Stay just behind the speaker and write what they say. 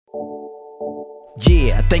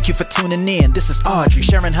Yeah, thank you for tuning in. This is Audrey,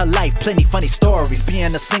 sharing her life, plenty funny stories.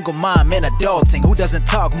 Being a single mom and adulting, who doesn't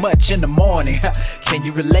talk much in the morning? Can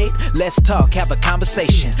you relate? Let's talk, have a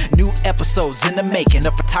conversation. New episodes in the making.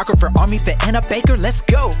 A photographer, army vet, and a baker. Let's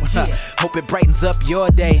go. Hope it brightens up your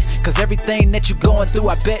day, cause everything that you're going through,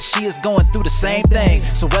 I bet she is going through the same thing.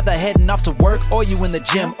 So whether heading off to work, or you in the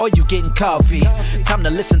gym, or you getting coffee, time to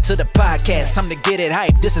listen to the podcast, time to get it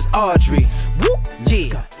hyped. This is Audrey. Woo,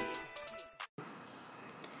 yeah.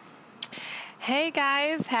 Hey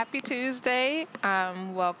guys, happy Tuesday.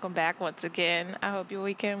 Welcome back once again. I hope your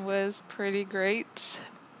weekend was pretty great.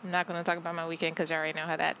 I'm not going to talk about my weekend because you already know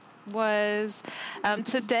how that was.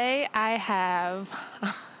 Today I have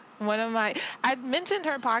I mentioned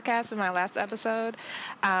her podcast in my last episode,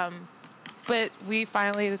 but we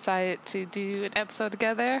finally decided to do an episode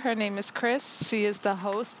together. Her name is Chris. She is the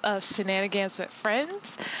host of Shenanigans with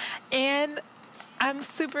Friends, and I'm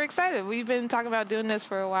super excited. We've been talking about doing this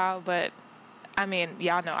for a while, but I mean,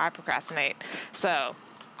 y'all know I procrastinate. So,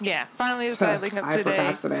 yeah, finally decided to link up today.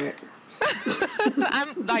 I procrastinate.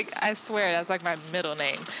 I swear, that's like my middle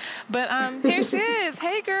name. But here she is.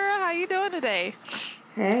 Hey, girl, how you doing today?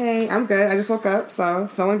 Hey, I'm good. I just woke up, so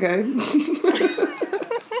feeling good.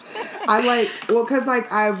 Because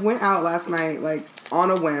I went out last night,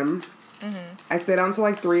 on a whim. Mm-hmm. I stayed on until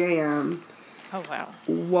 3 a.m. Oh, wow.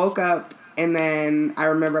 Woke up. And then I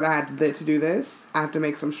remembered I had to do this. I have to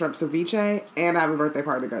make some shrimp ceviche, and I have a birthday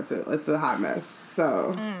party to go to. It's a hot mess,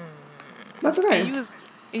 so that's okay. And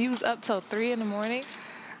you was up till 3 in the morning?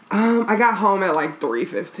 I got home at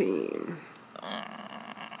 3:15.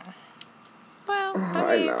 Well,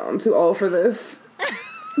 I know I'm too old for this.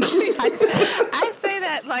 I say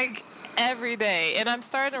that every day, and I'm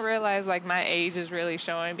starting to realize my age is really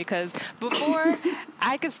showing, because before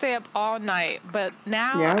I could stay up all night, but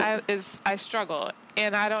now I struggle,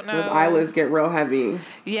 and I don't know. Those eyelids get real heavy.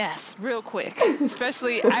 Yes, real quick.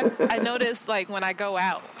 Especially I notice when I go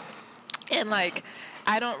out, and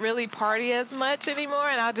I don't really party as much anymore,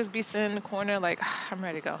 and I'll just be sitting in the corner I'm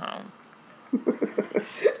ready to go home.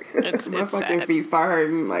 My fucking sad. feet start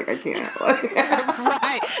hurting. I can't.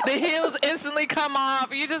 Right. The heels instantly come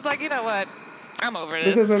off. You're just you know what? I'm over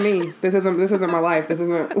this. This isn't me. This isn't my life. This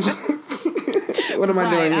isn't. What am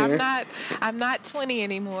I doing here? I'm not 20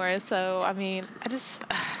 anymore. So I mean,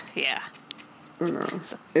 yeah. No.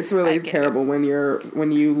 It's really terrible when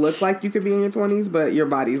you look like you could be in your 20s, but your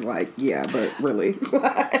body's yeah, but really.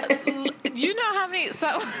 You know how many?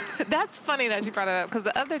 So that's funny that you brought it up, because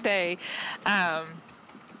the other day,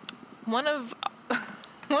 one of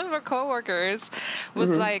our coworkers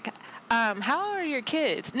was how are your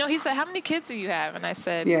kids? No, he said, how many kids do you have? And I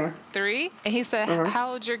said, 3. And he said,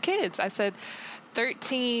 how old are your kids? I said,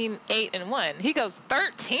 13, 8, and 1. He goes,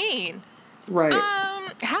 13? Right.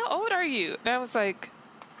 How old are you? And I was like,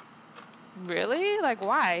 really?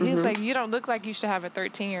 Why? Mm-hmm. He's like, you don't look like you should have a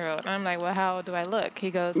 13-year-old. And I'm like, well, how old do I look? He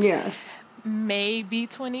goes, maybe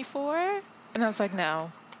 24. And I was like,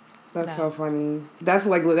 no. That's so funny. That's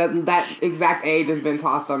that exact age has been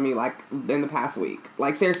tossed on me in the past week.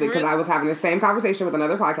 Seriously, because I was having the same conversation with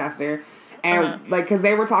another podcaster, and because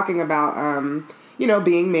they were talking about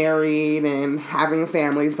being married and having a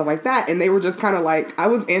family and stuff like that, and they were just kind of I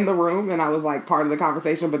was in the room and I was part of the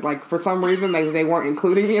conversation, but for some reason they weren't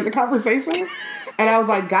including me in the conversation, and I was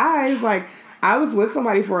like, guys, I was with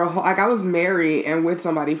somebody for a whole, I was married and with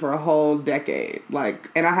somebody for a whole decade,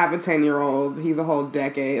 and I have a 10-year-old, he's a whole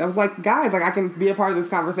decade. I was like, guys, I can be a part of this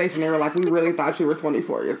conversation. They were like, we really thought you were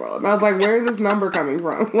 24 years old. And I was like, where is this number coming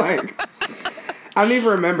from? I don't even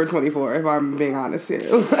remember 24, if I'm being honest here.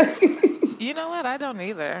 You know what? I don't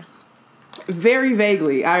either. Very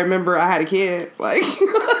vaguely. I remember I had a kid, I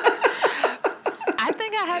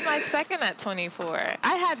think I had my second at 24.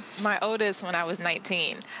 I had my oldest when I was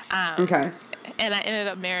 19. Okay. And I ended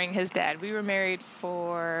up marrying his dad. We were married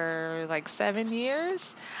for 7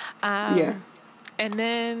 years. And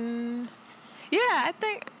then, I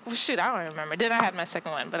think, I don't remember. Then I had my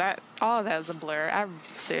second one, but all of that was a blur. I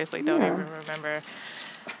seriously don't even remember.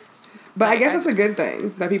 But I guess it's a good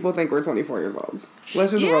thing that people think we're 24 years old.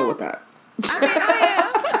 Let's just roll with that. I mean,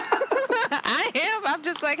 I am. I'm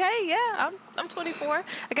just hey, I'm 24.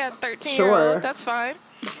 I got a 13-year-old. That's fine.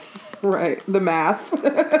 Right. The math.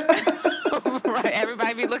 Right.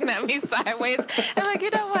 Everybody be looking at me sideways. I'm you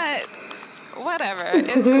know what? Whatever.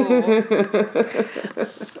 It's cool.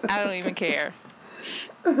 I don't even care.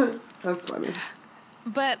 That's funny.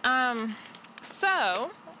 But,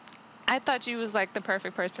 so I thought you was the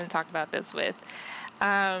perfect person to talk about this with.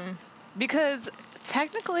 Because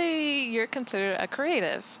technically you're considered a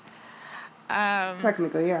creative.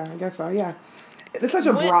 Technically, yeah. I guess so, yeah. It's such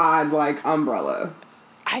a broad, like, umbrella.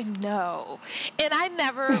 I know. And I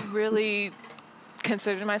never really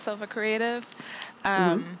considered myself a creative.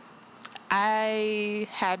 I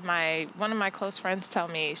had one of my close friends tell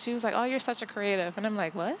me, she was like, oh, you're such a creative. And I'm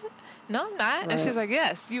like, what? No, I'm not. Right. And she's like,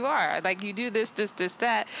 yes, you are. Like, you do this,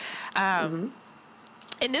 that. And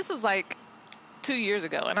this was like 2 years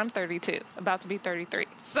ago, and I'm 32, about to be 33.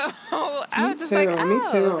 So I was just like, oh. Me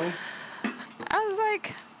too. I was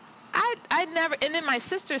like, I never, and then my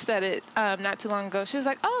sister said it not too long ago. She was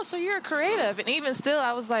like, oh, so you're a creative. And even still,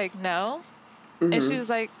 I was like, no. And she was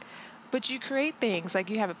like, but you create things. Like,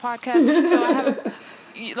 you have a podcast. So I have,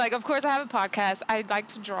 like, of course I have a podcast. I like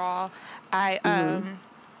to draw.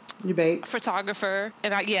 You bake? Photographer.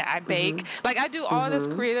 And I bake. Like, I do all this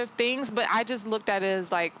creative things, but I just looked at it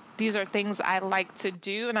as, like, these are things I like to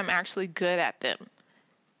do, and I'm actually good at them,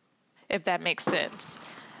 if that makes sense.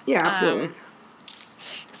 Yeah, absolutely.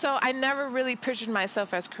 So I never really pictured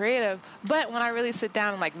myself as creative, but when I really sit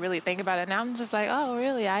down and, like, really think about it now, I'm just like, oh,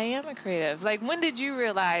 really, I am a creative. Like, when did you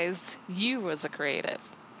realize you was a creative?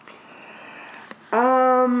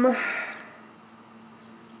 Yeah,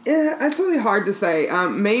 it's really hard to say.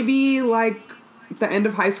 Maybe, like, the end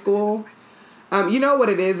of high school. You know what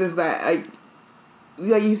it is that,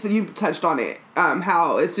 like you said, you touched on it,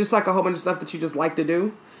 how it's just, like, a whole bunch of stuff that you just like to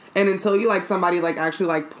do. And until you, like, somebody, like, actually,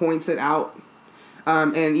 like, points it out,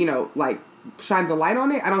 and, you know, like, shines a light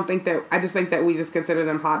on it, I just think that we just consider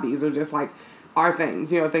them hobbies or just, like, our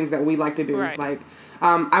things, you know, things that we like to do. Right. Like,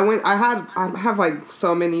 I have, like,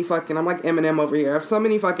 so many fucking, I'm like Eminem over here. I have so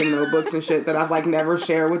many fucking notebooks and shit that I've, like, never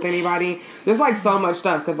shared with anybody. There's, like, so much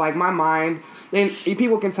stuff, because, like, my mind, and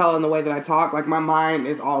people can tell in the way that I talk, like, my mind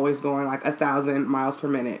is always going, like, 1,000 miles per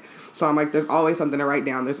minute. So I'm like, there's always something to write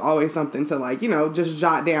down. There's always something to, like, you know, just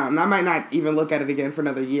jot down. And I might not even look at it again for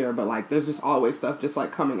another year, but, like, there's just always stuff just,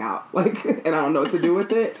 like, coming out. Like, and I don't know what to do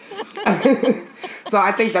with it. So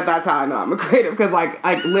I think that's how I know I'm a creative. Because, like,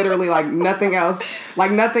 literally, like, nothing else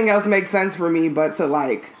makes sense for me but to,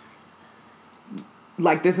 like,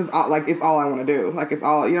 this is all, like, it's all I want to do. Like, it's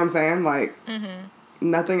all, you know what I'm saying? Like,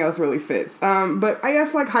 nothing else really fits. But I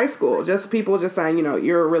guess, like, high school, just people just saying, you know,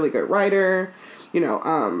 you're a really good writer. You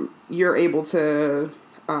know, you're able to,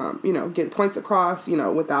 you know, get points across, you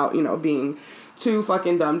know, without, you know, being too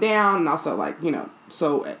fucking dumbed down. And also, like, you know,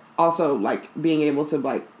 so also, like, being able to,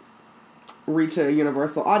 like, reach a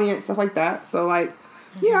universal audience, stuff like that. So, like,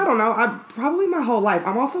 yeah, I don't know. Probably my whole life.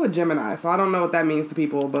 I'm also a Gemini, so I don't know what that means to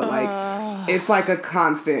people, but, like, it's, like, a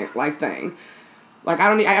constant, like, thing. Like,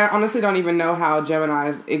 I honestly don't even know how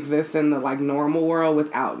Geminis exist in the, like, normal world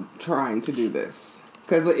without trying to do this.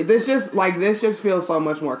 Because this just feels so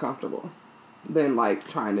much more comfortable than, like,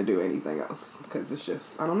 trying to do anything else. Because it's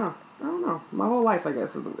just, I don't know. My whole life, I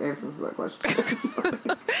guess, is the answer to that question.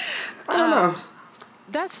 I don't know.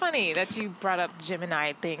 That's funny that you brought up the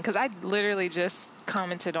Gemini thing. Because I literally just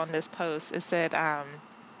commented on this post. It said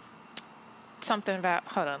something about,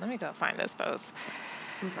 hold on, let me go find this post.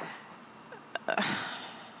 Okay.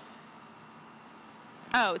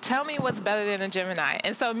 Oh, tell me what's better than a Gemini.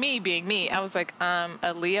 And so me being me, I was like,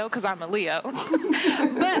 a Leo, because I'm a Leo. But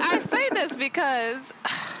I say this because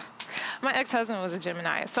my ex-husband was a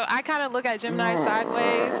Gemini. So I kind of look at Gemini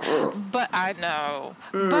sideways, but I know.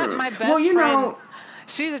 But my best friend,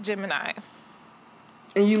 she's a Gemini.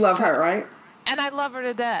 And you love her, right? And I love her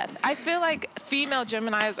to death. I feel like female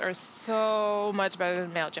Geminis are so much better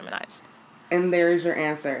than male Geminis. And there's your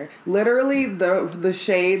answer. Literally, the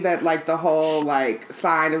shade that, like, the whole, like,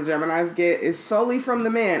 sign of Geminis get is solely from the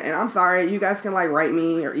men. And I'm sorry, you guys can, like, write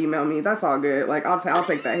me or email me. That's all good. Like, I'll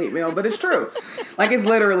take that hate mail. But it's true. Like, it's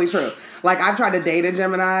literally true. Like, I've tried to date a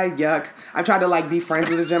Gemini. Yuck. I've tried to, like, be friends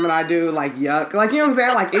with a Gemini dude. Like, yuck. Like, you know what I'm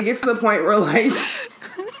saying? Like, it gets to the point where, like,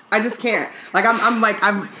 I just can't. Like,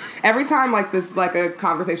 I'm every time, like, this, like, a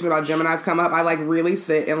conversation about Geminis come up, I, like, really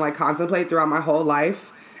sit and, like, contemplate throughout my whole life.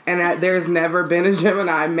 And there's never been a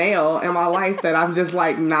Gemini male in my life that I've just,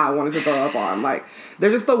 like, not wanted to throw up on. Like, they're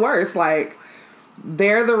just the worst. Like,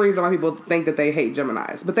 they're the reason why people think that they hate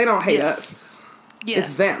Geminis. But they don't hate us. Yes.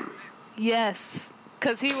 It's them. Yes.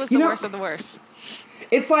 Because he was the worst of the worst.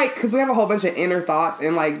 It's like, because we have a whole bunch of inner thoughts.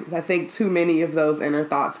 And, like, I think too many of those inner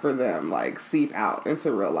thoughts for them, like, seep out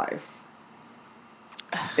into real life.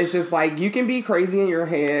 It's just, like, you can be crazy in your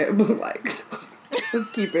head, but, like, let's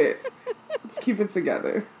keep it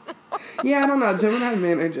together. Yeah, I don't know. Gemini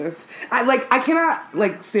men are just... I cannot...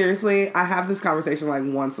 Like, seriously, I have this conversation, like,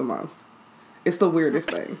 once a month. It's the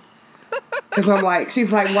weirdest thing. Because I'm like...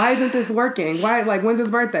 She's like, why isn't this working? Why... Like, when's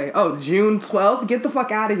his birthday? Oh, June 12th? Get the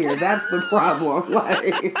fuck out of here. That's the problem.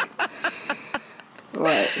 Like...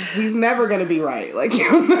 Like, he's never gonna be right. Like,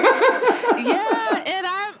 Yeah, and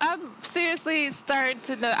I'm seriously starting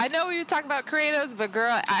to know. I know we were talking about creatives, but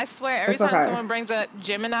girl, I swear every time someone brings up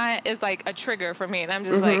Gemini, it's like a trigger for me, and I'm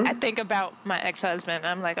just like, I think about my ex-husband, and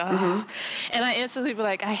I'm like, oh, and I instantly be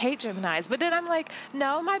like, I hate Geminis, but then I'm like,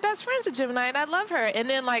 no, my best friend's a Gemini, and I love her, and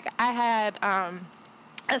then like I had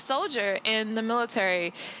a soldier in the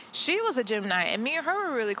military, she was a Gemini, and me and her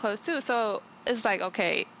were really close too, so it's like,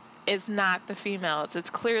 okay, it's not the females, it's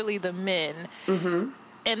clearly the men,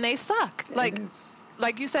 and they suck.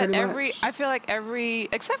 Like you said, I feel like every,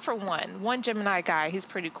 except for one Gemini guy, he's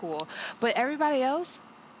pretty cool, but everybody else,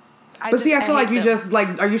 I feel like you just,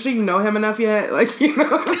 like, are you sure you know him enough yet? Like, you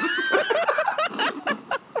know?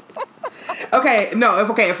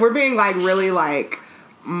 If we're being, like, really, like,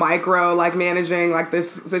 micro, like, managing, like,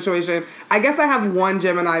 this situation, I guess I have one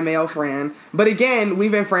Gemini male friend, but again,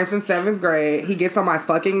 we've been friends since 7th grade. He gets on my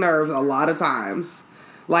fucking nerves a lot of times.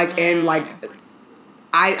 Like, and, like,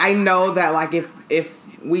 I know that, like, if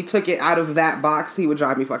we took it out of that box, he would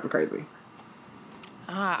drive me fucking crazy.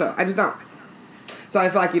 So, I just don't. So, I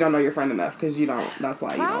feel like you don't know your friend enough, because you don't, that's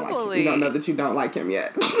why you don't like him. You don't know that you don't like him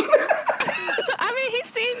yet. I mean, he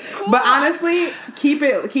seems cool. But honestly, keep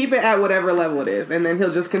it at whatever level it is, and then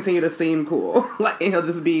he'll just continue to seem cool. Like, and he'll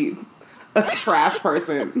just be a trash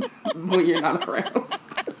person when you're not around.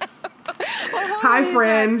 Hi,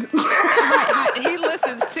 friend. He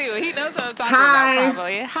listens too. He knows what I'm talking about,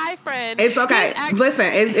 probably. Hi, friend. It's okay. Listen,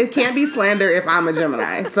 it can't be slander if I'm a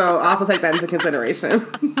Gemini, so also take that into consideration.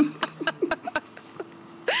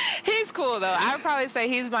 He's cool, though. I would probably say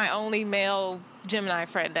he's my only male Gemini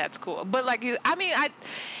friend that's cool. But, like,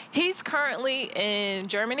 he's currently in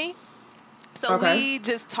Germany, so we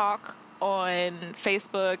just talk on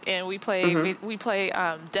Facebook, and we play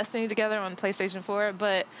Destiny together on PlayStation 4,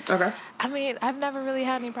 but I mean, I've never really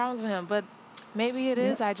had any problems with him, but maybe it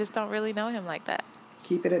is, I just don't really know him like that.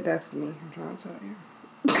 Keep it at Destiny, I'm trying to tell you.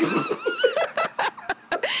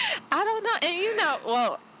 I don't know,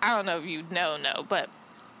 and I don't know if you know, but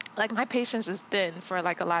like, my patience is thin for,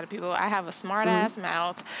 like, a lot of people. I have a smart-ass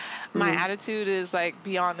mouth. My attitude is, like,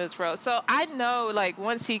 beyond this world. So I know, like,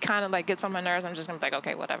 once he kind of, like, gets on my nerves, I'm just going to be like,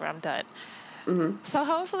 okay, whatever, I'm done. So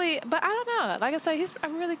hopefully, but I don't know. Like I said, he's a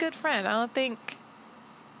really good friend. I don't think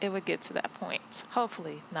it would get to that point.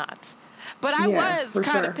 Hopefully not. But I was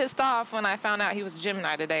kind of pissed off when I found out he was a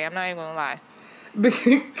Gemini today. I'm not even going to lie.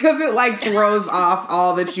 Because it, like, throws off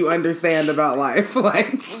all that you understand about life.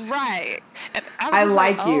 Like, right. I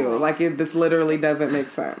like you. Like, this literally doesn't make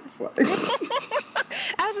sense. Like,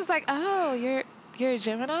 I was just like, oh, you're a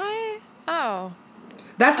Gemini? Oh.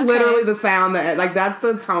 That's literally the sound that, like, that's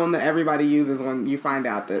the tone that everybody uses when you find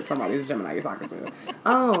out that somebody's a Gemini you're talking to.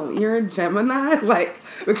 Oh, you're a Gemini? Like,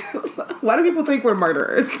 why do people think we're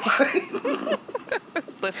murderers?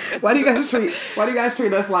 Listen. Why do you guys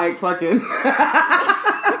treat us like fucking...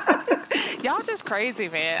 Y'all just crazy,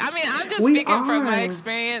 man. I mean, I'm just speaking from my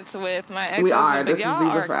experience with my ex-husband. We are.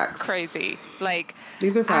 These are facts. Crazy. Like,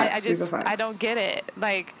 these are facts. These are facts. I don't get it.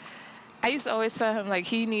 Like, I used to always tell him, like,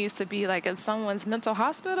 he needs to be, like, in someone's mental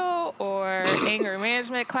hospital or anger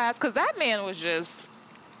management class, because that man was just...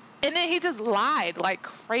 And then he just lied like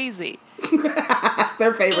crazy. That's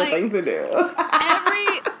their favorite thing to do.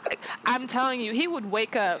 I'm telling you, he would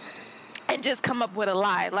wake up and just come up with a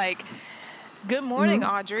lie. Like, good morning,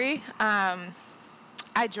 Audrey.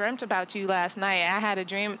 I dreamt about you last night. I had a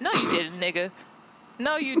dream. No, you didn't, nigga.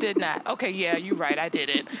 No, you did not. Okay, yeah, you're right. I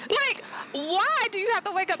didn't. Like, why do you have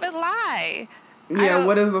to wake up and lie? Yeah,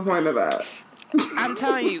 what is the point of that? I'm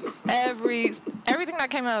telling you, everything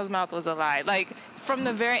that came out of his mouth was a lie. Like, from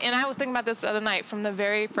the very, and I was thinking about this the other night, from the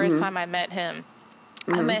very first time I met him.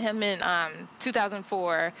 I met him in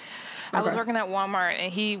 2004. I was working at Walmart,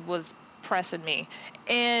 and he was pressing me.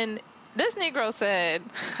 And this Negro said,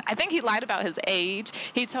 I think he lied about his age.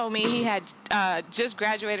 He told me he had just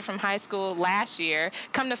graduated from high school last year.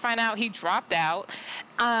 Come to find out, he dropped out.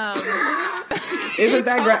 Isn't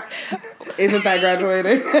that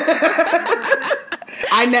graduating?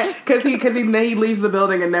 Because he leaves the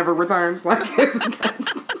building and never returns. Like,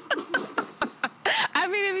 I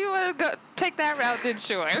mean, if you want to go take that route, then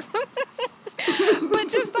sure. But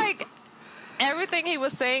just like, everything he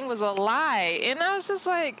was saying was a lie. And I was just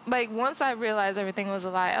like once I realized everything was a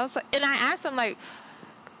lie, I was like, and I asked him, like,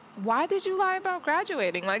 why did you lie about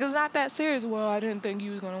graduating? Like, it's not that serious. Well, I didn't think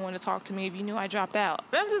you was going to want to talk to me if you knew I dropped out.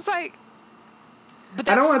 I'm just like, but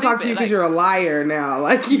that's I don't want to talk to you because you're a liar now.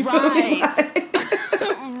 Like, you right.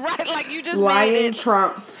 Right, like, you just lying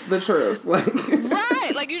trumps the truth. Like,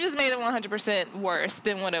 right, like, you just made it 100% worse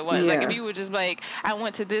than what it was. Yeah. Like, if you were just like, I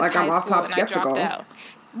went to this high school and I dropped out.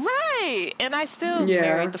 Right. And I still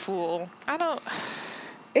married the fool. I don't...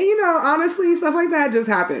 And, you know, honestly, stuff like that just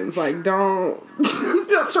happens. Like, don't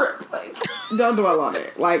trip. Like, don't dwell on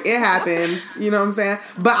it. Like, it happens. You know what I'm saying?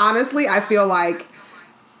 But honestly, I feel like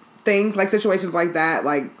things, like situations like that,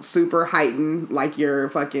 like, super heighten, like, your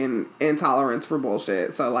fucking intolerance for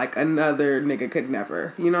bullshit. So, like, another nigga could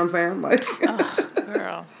never. You know what I'm saying? Like, oh,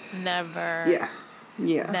 girl. Never.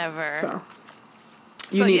 Yeah. Never. So,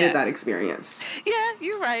 you needed that experience. Yeah,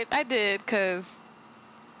 you're right. I did, because...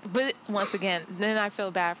 But once again, then I feel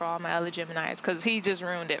bad for all my other Geminis because he just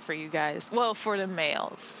ruined it for you guys. Well, for the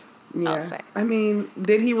males, I'll say. I mean,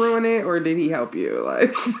 did he ruin it or did he help you?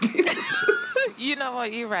 Like, you know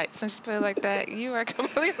what? You're right. Since you put it like that, you are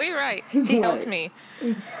completely right. He helped me.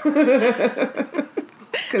 Because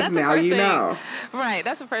now you know. Right.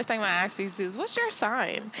 That's the first thing when I ask these dudes, what's your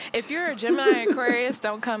sign? If you're a Gemini or Aquarius,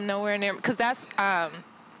 don't come nowhere near... Because that's...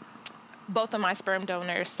 both of my sperm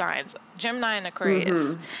donors' signs, Gemini and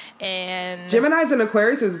Aquarius. And Geminis and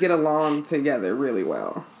Aquariuses get along together really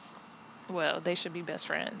well. Well, they should be best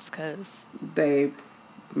friends, because... They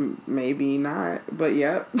maybe not, but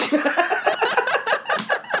yep.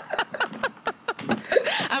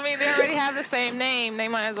 I mean, they already have the same name. They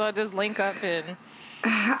might as well just link up and...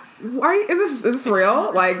 Is this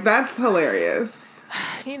real? Like, that's hilarious.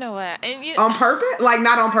 You know what? And on purpose? Like,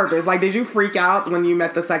 not on purpose. Like, did you freak out when you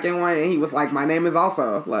met the second one and he was like, my name is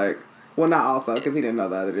also? Like, well, not also, because he didn't know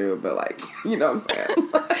the other dude, but like, you know what I'm saying?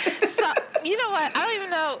 So, you know what? I don't even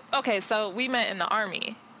know. Okay, so we met in the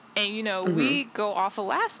Army. And, you know, we go off of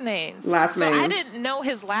last names. I didn't know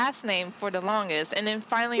his last name for the longest. And then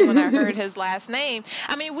finally, when I heard his last name,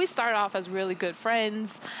 I mean, we started off as really good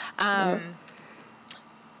friends. And...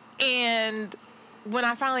 when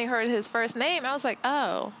I finally heard his first name, I was like,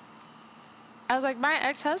 oh. I was like, my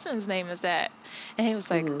ex-husband's name is that. And he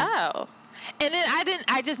was like, oh. And then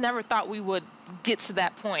I just never thought we would get to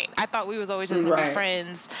that point. I thought we was always just going to be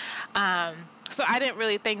friends. So I didn't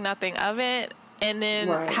really think nothing of it. And then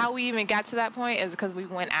how we even got to that point is because we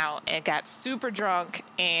went out and got super drunk.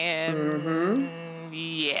 And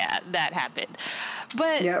yeah, that happened.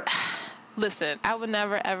 But listen, I would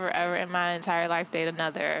never, ever, ever in my entire life date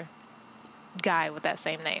another guy with that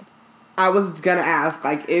same name. I was gonna ask,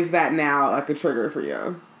 like, is that now like a trigger for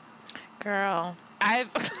you? Girl,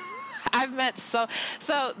 I've met so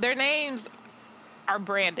their names are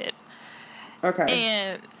branded. Okay.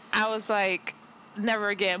 And I was like, never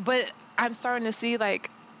again. But I'm starting to see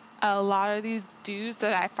like a lot of these dudes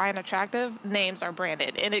that I find attractive, names are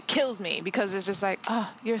branded, and it kills me because it's just like,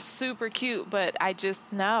 oh, you're super cute, but I just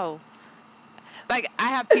know. Like, I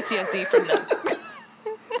have PTSD from them.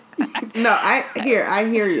 No, I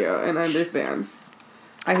hear you and understand.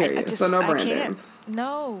 I hear you. So no Brandons.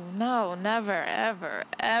 No, never, ever,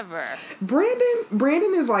 ever.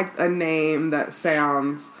 Brandon is like a name that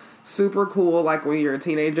sounds super cool, like when you're a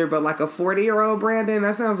teenager, but like a 40-year-old Brandon,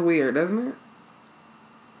 that sounds weird, doesn't it?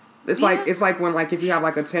 It's like when, like, if you have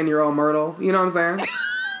like a 10-year-old Myrtle, you know what I'm saying?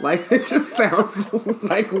 Like, it just sounds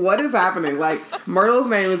like, what is happening? Like, Myrtle's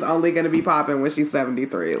name is only going to be popping when she's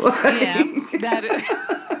 73. Like, yeah, that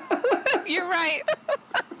is. You're right.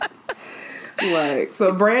 Like,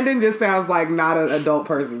 so Brandon just sounds like not an adult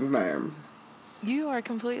person's name. You are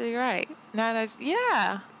completely right. Now that's,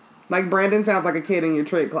 yeah. Like, Brandon sounds like a kid in your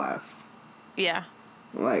trig class. Yeah.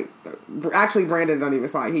 Like, actually, Brandon don't even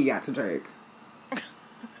sound like he got to trig.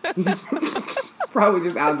 Probably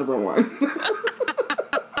just algebra 1.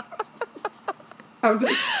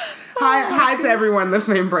 Hi to everyone that's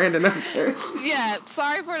named Brandon out there. Yeah,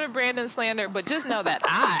 sorry for the Brandon slander, but just know that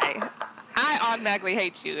I automatically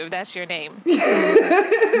hate you if that's your name.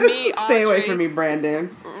 Stay away from me,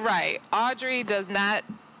 Brandon. Right. Audrey does not.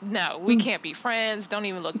 No, we can't be friends. Don't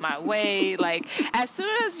even look my way. Like, as soon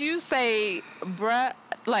as you say, bruh,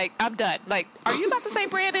 like, I'm done. Like, are you about to say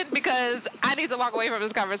Brandon? Because I need to walk away from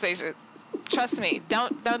this conversation. Trust me.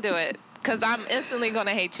 Don't do it. Because I'm instantly going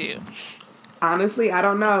to hate you. Honestly, I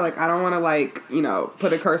don't know. Like, I don't want to, like, you know,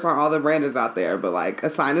 put a curse on all the Brandons out there. But, like, a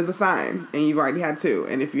sign is a sign. And you've already had 2.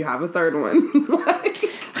 And if you have a third one, like,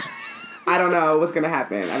 I don't know what's going to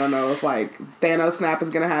happen. I don't know if, like, Thanos snap is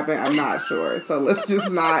going to happen. I'm not sure. So let's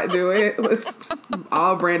just not do it. Let's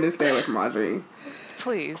all Brandon stay away from Audrey.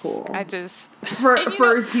 Please. Cool. I just... For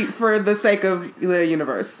the sake of the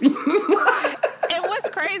universe. And what's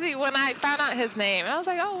crazy, when I found out his name, I was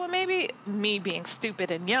like, oh, well, maybe me being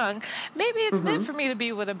stupid and young, maybe it's meant for me to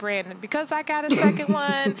be with a Brandon because I got a second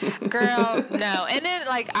one. Girl, no. And then,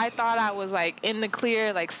 like, I thought I was, like, in the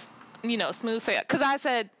clear, like, you know, smooth sailing. Because I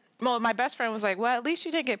said, well, my best friend was like, well, at least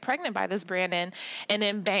you didn't get pregnant by this Brandon. And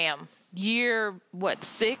then, bam, year,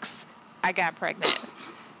 6, I got pregnant.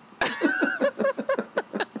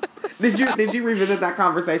 Did you revisit that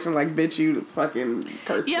conversation like, bitch, you fucking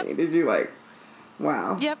cursed me? Did you like,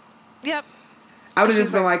 wow. Yep. I would have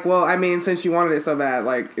just been like, well, I mean, since you wanted it so bad,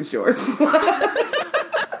 like, it's yours.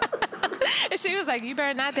 And she was like, you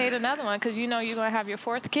better not date another one because you know you're going to have your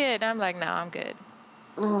fourth kid. And I'm like, no, I'm good.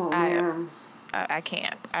 Oh, man. I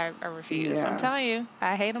can't. I refuse. Yeah. I'm telling you,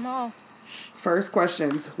 I hate them all. First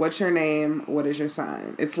questions. What's your name? What is your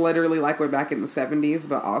sign? It's literally like we're back in the 70s,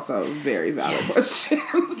 but also very valid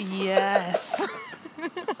questions. Yes.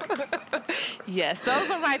 Yes, those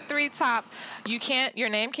are my 3 top. Your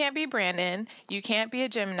name can't be Brandon, you can't be a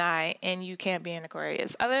Gemini, and you can't be an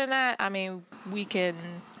Aquarius. Other than that, I mean, we can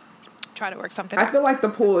try to work something out. I feel like the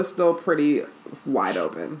pool is still pretty wide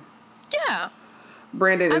open. Yeah.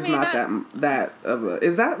 Brandon is not that of a...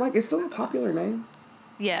 Is that, like, it's still a popular name?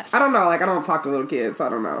 Yes. I don't know. Like, I don't talk to little kids, so I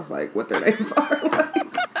don't know, like, what their names are.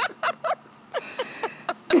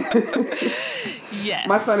 Yes.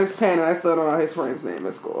 My son is 10, and I still don't know his friend's name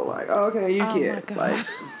at school. Like, oh, okay, you kid. Like,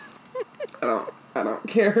 I don't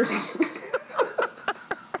care.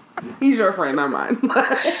 He's your friend, not mine.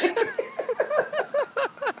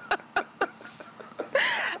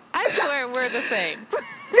 I swear we're the same.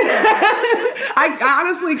 I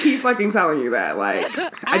honestly keep fucking telling you that. Like,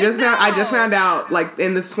 I just found out, like,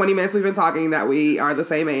 in this 20 minutes we've been talking that we are the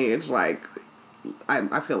same age. Like,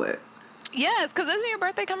 I feel it. Yes, because isn't your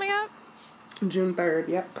birthday coming up? June 3rd,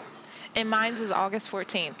 yep. And mine's is August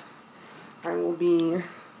 14th. I will be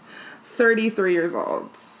 33 years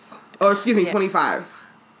old. Oh, excuse me, 25.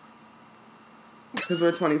 Because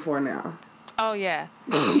we're 24 now. Oh, yeah.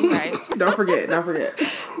 You're right. Don't forget.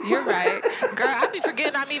 You're right. Girl, I be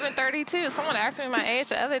forgetting I'm even 32. Someone asked me my age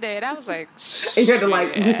the other day, and I was like... And you had to,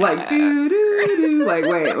 like, do. Like,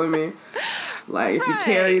 wait, let me... Like, if you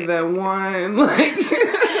carry the one, like...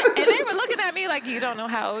 And they were looking at me like, you don't know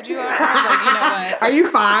how old you are? I was like, you know what? Are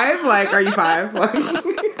you 5? Like, are you 5? Like...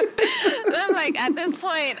 And I'm like, at this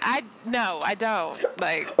point, I don't.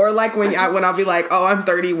 Like... Or, like, when I'll be like, oh, I'm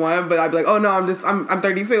 31, but I'll be like, oh, no, I'm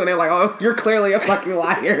 32. And they're like, oh, you're clearly a fucking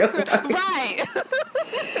liar. Right.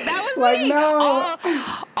 That was like, me. no.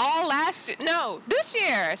 All last year. No, this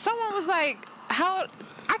year. Someone was like, how...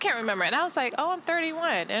 I can't remember. And I was like, oh, I'm 31.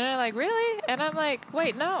 And they're like, really? And I'm like,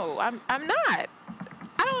 wait, no, I'm not.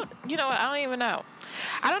 I don't, you know what? I don't even know.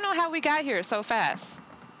 I don't know how we got here so fast.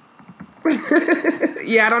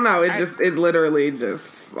 Yeah, I don't know. It literally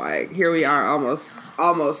just, like, here we are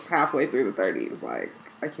almost halfway through the 30s. Like,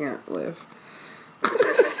 I can't live.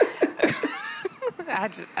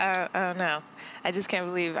 I don't know. I just can't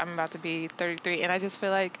believe I'm about to be 33. And I just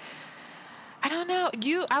feel like, I don't know.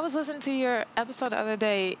 I was listening to your episode the other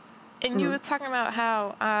day, and you were talking about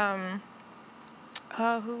how, I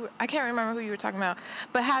can't remember who you were talking about,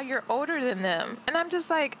 but how you're older than them. And I'm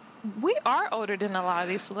just like, we are older than a lot of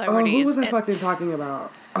these celebrities. Oh, who was I fucking talking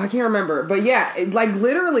about? Oh, I can't remember. But yeah,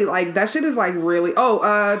 literally, like, that shit is, like, really...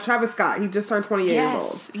 Oh, Travis Scott. He just turned 28 years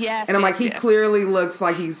old. Yes, and I'm like, he clearly looks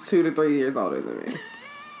like he's 2 to 3 years older than me.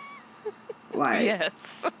 Like,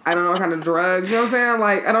 yes. I don't know what kind of drugs, you know what I'm saying?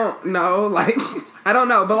 Like, I don't know. Like, I don't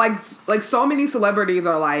know. But, like so many celebrities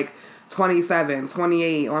are, like, 27,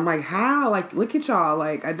 28. I'm like, how? Like, look at y'all.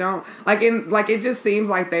 Like, I don't... Like, it just seems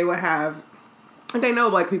like they would have... Like, they know,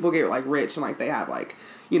 like, people get, like, rich and, like, they have, like,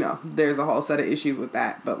 you know, there's a whole set of issues with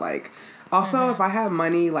that. But, like, also, if I have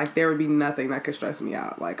money, like, there would be nothing that could stress me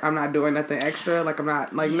out. Like, I'm not doing nothing extra. Like, I'm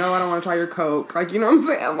not, like, no, I don't want to try your Coke. Like, you know what I'm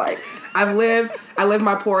saying? Like, I live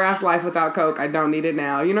my poor-ass life without Coke. I don't need it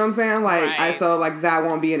now. You know what I'm saying? Like, right. So, like, that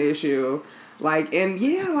won't be an issue. Like, and,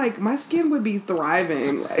 yeah, like, my skin would be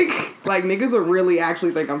thriving. Like niggas would really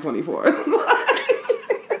actually think I'm 24.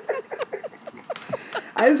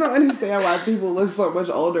 I just don't understand why people look so much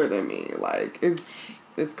older than me. Like, it's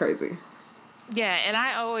crazy. Yeah, and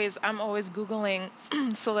I'm always Googling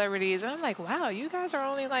celebrities, and I'm like, wow, you guys are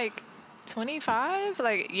only, like, 25?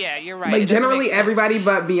 Like, yeah, you're right. Like, generally everybody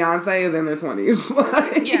but Beyonce is in their 20s.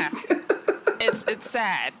 Like, yeah. It's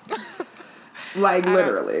sad. Like,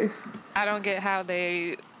 literally. I don't get how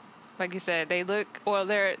they, like you said,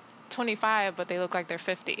 they're 25, but they look like they're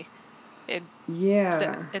 50. It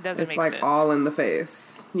doesn't make sense. It's like all in the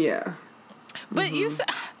face. Yeah. But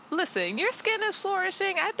listen, your skin is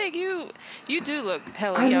flourishing. I think you do look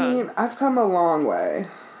hella young. I mean, I've come a long way.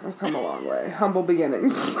 Humble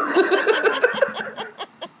beginnings.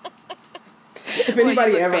 If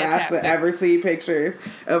anybody ever asks to ever see pictures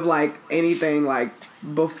of, like, anything, like,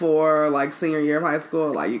 before, like, senior year of high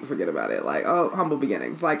school, like, you can forget about it. Like, oh, humble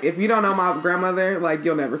beginnings. Like, if you don't know my grandmother, like,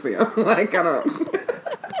 you'll never see them. Like, I don't...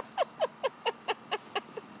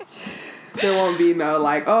 There won't be no,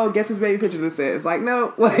 like, oh, guess whose baby picture this is. Like,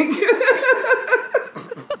 no, like...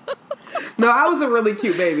 No, I was a really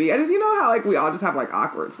cute baby. I just, you know how, like, we all just have, like,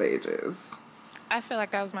 awkward stages. I feel like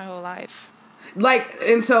that was my whole life. Like,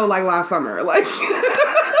 until, like, last summer. Like...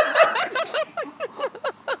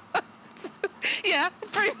 Yeah,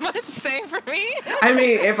 pretty much same for me. I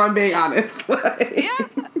mean, if I'm being honest. Like... Yeah,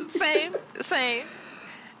 same.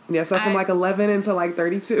 Yeah, so from, like, 11 until, like,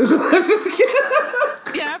 32. I'm just kidding.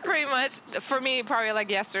 Yeah, pretty much. For me, probably like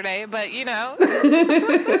yesterday, but you know.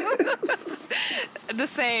 The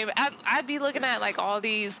same. I'd be looking at like all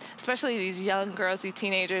these, especially these young girls, these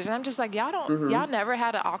teenagers, and I'm just like, y'all never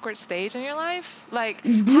had an awkward stage in your life? Like,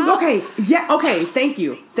 how? Okay, thank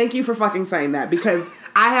you for fucking saying that, because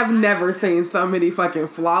I have never seen so many fucking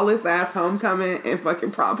flawless ass homecoming and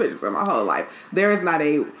fucking prom pictures in my whole life. There's not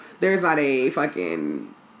a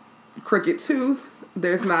fucking crooked tooth.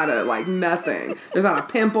 There's not a, like, nothing. There's not a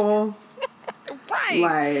pimple. Right.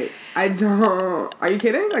 Like, I don't... Are you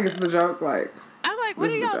kidding? Like, it's a joke? Like... I'm like, what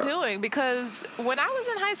are y'all doing? Because when I was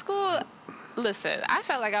in high school, listen, I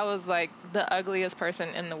felt like I was, like, the ugliest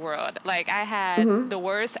person in the world. Like, I had the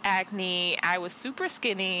worst acne. I was super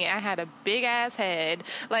skinny. I had a big-ass head.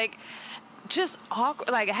 Like, just awkward.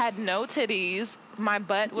 Like, I had no titties. My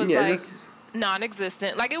butt was,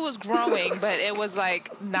 non-existent. Like, it was growing, but it was,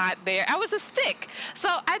 like, not there. I was a stick. So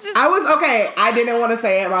I didn't want to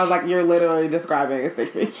say it, but I was like, you're literally describing a stick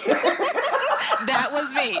figure. That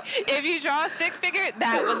was me. If you draw a stick figure,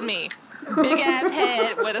 that was me. Big ass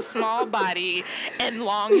head with a small body and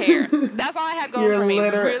long hair. That's all I had going for me.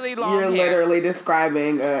 Really long hair. You're literally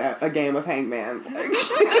describing a game of Hangman. And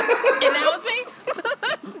that was me.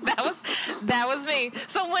 That was me.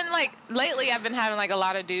 So when, like, lately I've been having, like, a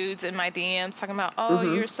lot of dudes in my DMs talking about, oh,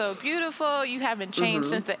 you're so beautiful. You haven't changed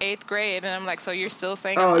since the 8th grade. And I'm like, so you're still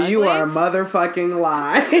saying I'm ugly? You are a motherfucking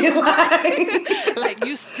lie. Like,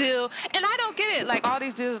 you still... And I don't get it. Like, all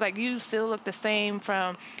these dudes, like, you still look the same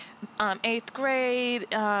from 8th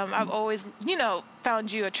grade. I've always,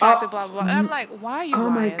 found you attractive, blah, blah, blah. And I'm like, why are you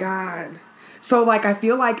lying? My God. So, like, I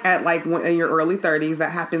feel like at, like, in your early 30s,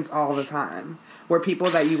 that happens all the time. Where people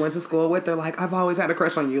that you went to school with, they're like, I've always had a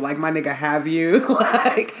crush on you. Like, my nigga, have you?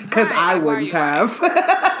 Like, because I wouldn't have.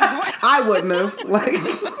 I wouldn't have.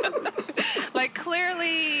 Like,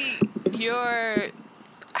 clearly,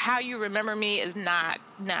 how you remember me is not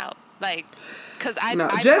now. Like, because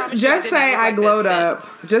just say I glowed up.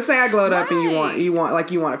 Just say I glowed up, and you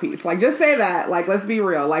want a piece. Like, just say that. Like, let's be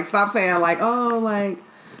real. Like, stop saying like, oh, like,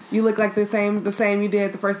 you look like the same you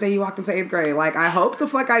did the first day you walked into 8th grade. Like, I hope the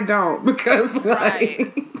fuck I don't, because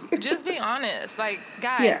like... Just be honest. Like,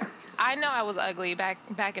 guys, I know I was ugly back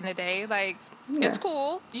in the day. Like, it's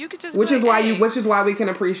cool. You could just which is why we can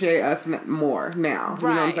appreciate us more now. You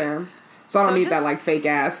know what I'm saying? So I don't need that, like, fake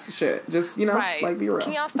ass shit. Just, like, be real.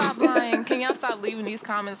 Can y'all stop lying? Can y'all stop leaving these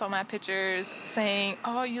comments on my pictures saying,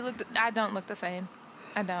 oh, I don't look the same.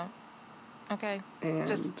 I don't. Okay.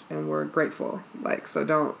 And we're grateful. Like, so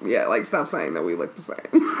don't, stop saying that we look the same.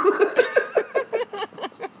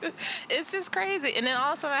 It's just crazy. And then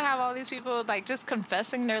all of a sudden I have all these people, like, just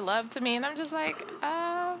confessing their love to me. And I'm just like,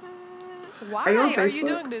 why are you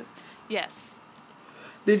doing this? Yes.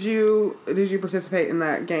 Did you participate in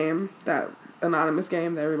that game, that anonymous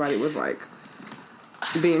game that everybody was, like,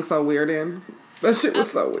 being so weird in? That shit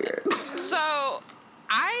was so weird. So...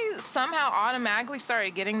 I somehow automatically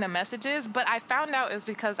started getting the messages, but I found out it was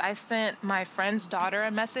because I sent my friend's daughter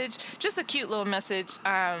a message, just a cute little message.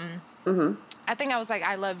 I think I was like,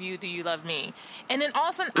 I love you, do you love me? And then all of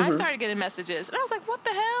a sudden, I started getting messages. And I was like, what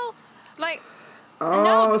the hell? Like,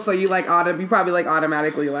 no. So you, like, you probably, like,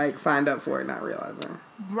 automatically, like, signed up for it, not realizing.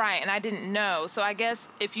 Right, and I didn't know. So I guess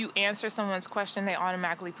if you answer someone's question, they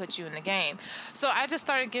automatically put you in the game. So I just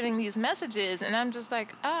started getting these messages, and I'm just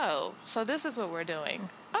like, oh, so this is what we're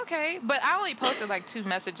doing. Okay, but I only posted, like, 2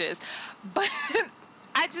 messages. But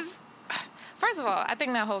first of all, I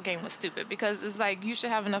think that whole game was stupid, because it's like, you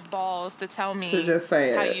should have enough balls to tell me to just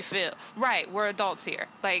say how you feel. Right, we're adults here.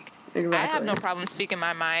 Like, exactly. I have no problem speaking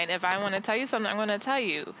my mind. If I want to tell you something, I'm going to tell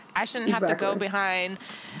you. I shouldn't have to go behind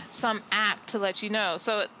some app to let you know.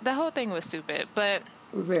 So the whole thing was stupid. But,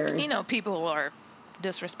 people are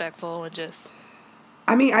disrespectful and just...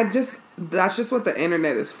 I mean, that's just what the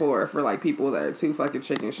internet is for like, people that are too fucking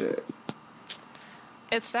chicken shit.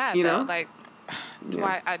 It's sad, though. Like,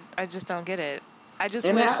 why? I just don't get it. I just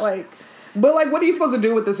wish... But, like, what are you supposed to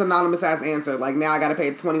do with this anonymous ass answer? Like, now I gotta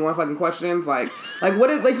pay 21 fucking questions? Like, what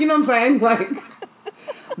is, like, you know what I'm saying? Like,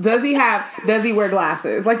 does he wear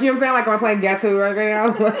glasses? Like, you know what I'm saying? Like, am I playing Guess Who right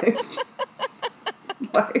now?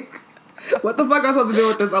 What the fuck am I supposed to do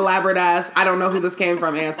with this elaborate ass, I don't know who this came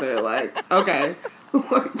from answer? Like, okay.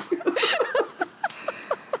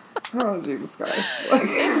 Oh, Jesus Christ. Like,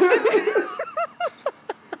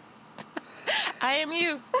 I am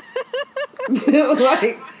you.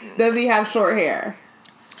 like, does he have short hair?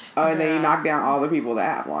 Oh, and then you knock down all the people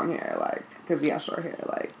that have long hair, like, because he has short hair,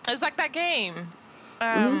 like. It's like that game.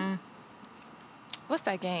 What's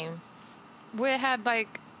that game? Where it had,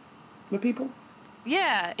 like... The people?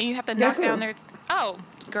 Yeah, and you have to knock down their... Oh,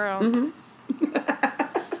 girl. Mm-hmm.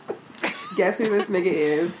 Guess who this nigga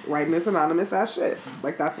is writing this anonymous ass shit.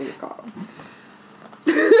 Like, that's what it's called.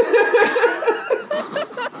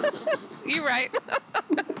 You right.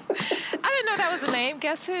 I didn't know that was a name.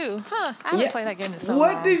 Guess who? Huh. I haven't played that game in so long.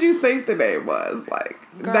 What did you think the name was? Like,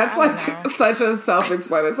 girl, that's like such a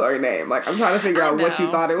self-explanatory name. Like, I'm trying to figure out what you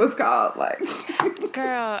thought it was called. Like,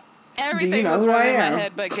 girl, everything was running in my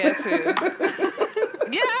head, but guess who?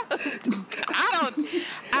 Yeah. I don't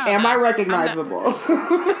Am I recognizable?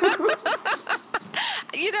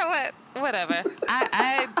 You know what? Whatever.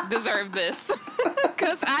 I deserve this.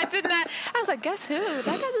 Because I did not... I was like, guess who?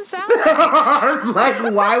 That doesn't sound right.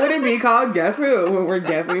 Like, why would it be called Guess Who when we're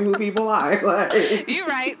guessing who people are? Like, you're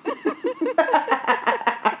right.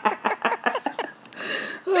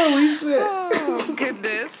 Holy shit. Oh,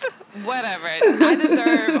 goodness. Whatever. I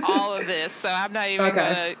deserve all of this, so I'm not even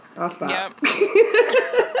going to... I'll stop. Yep.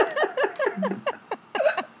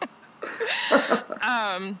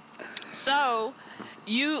 So,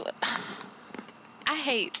 I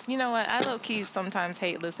hate, you know what, I low-key sometimes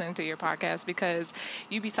hate listening to your podcast because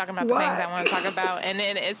you be talking about the things I want to talk about, and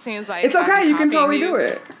then it seems like... It's okay, you can totally do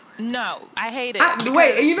it. No, I hate it.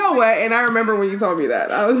 Wait, you know what? And I remember when you told me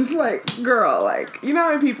that. I was just like, girl, like, you know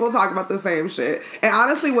how people talk about the same shit? And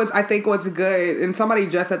honestly, I think what's good, and somebody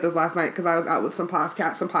just said this last night because I was out with some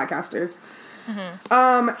podcasters.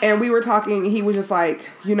 Mm-hmm. And we were talking, he was just like,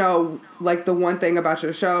 you know, like the one thing about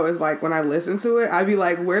your show is like when I listen to it, I'd be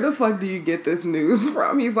like, where the fuck do you get this news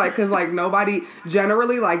from? He's like, cause like nobody,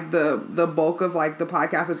 generally like the bulk of like the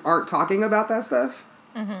podcasters aren't talking about that stuff.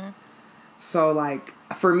 Mm-hmm. So like,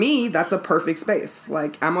 for me, that's a perfect space.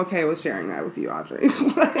 Like, I'm okay with sharing that with you, Audrey.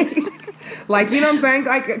 like, you know what I'm saying?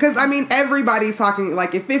 Like, cause I mean, everybody's talking,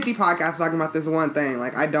 like if 50 podcasts talking about this one thing,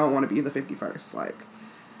 like I don't want to be the 51st, like.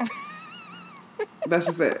 That's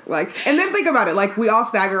just it. Like, and then think about it. Like, we all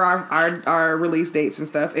stagger our release dates and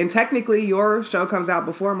stuff. And technically, your show comes out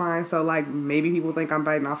before mine. So, like, maybe people think I'm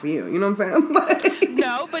biting off of you. You know what I'm saying? Like,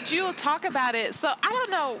 no, but you'll talk about it. So, I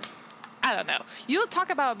don't know. You'll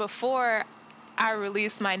talk about it before I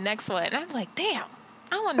release my next one. And I'm like, damn,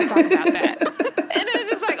 I want to talk about that. And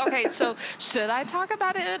it's just like, okay, so should I talk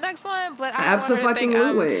about it in the next one? But I don't want her to think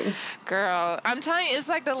girl, I'm telling you, it's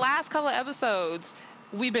like the last couple of episodes...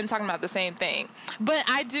 We've been talking about the same thing. But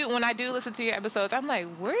when I do listen to your episodes, I'm like,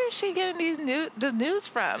 where is she getting the news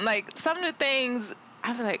from? Like, some of the things,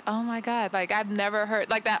 I'm like, oh my God, like, I've never heard,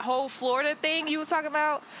 like, that whole Florida thing you was talking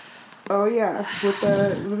about. Oh, yeah, with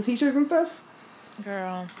the teachers and stuff?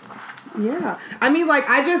 Girl. Yeah. I mean, like,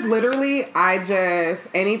 anything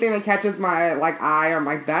that catches my, like, eye, I'm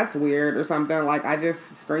like, that's weird or something, like, I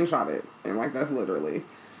just screenshot it. And, like, that's literally...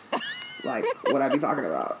 like, what I be talking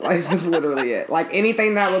about. Like, that's literally it. Like,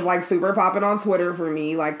 anything that was, like, super popping on Twitter for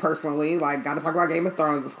me, like, personally, like, gotta talk about Game of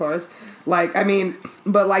Thrones, of course. Like, I mean,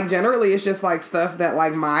 but, like, generally, it's just, like, stuff that,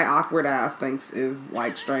 like, my awkward ass thinks is,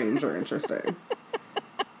 like, strange or interesting.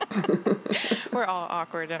 We're all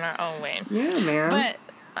awkward in our own way. Yeah, man. But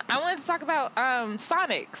I wanted to talk about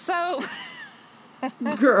Sonic. So...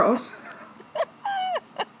 Girl.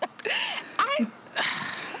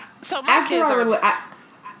 So, my kids are...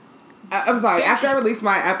 I'm sorry. After I released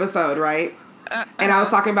my episode, right, and I was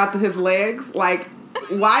talking about his legs, like,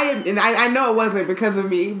 why? And I know it wasn't because of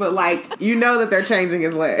me, but like, you know that they're changing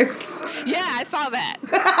his legs. Yeah, I saw that,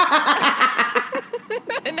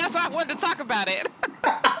 and that's why I wanted to talk about it.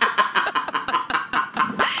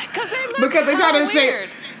 Because they try to weird.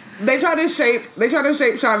 They try to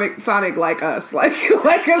shape Sonic like us, like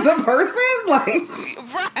as a person, like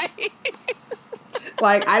right.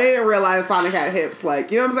 Like, I didn't realize Sonic had hips.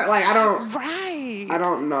 Like, you know what I'm saying? Like, I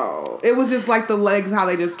don't know. It was just, like, the legs, how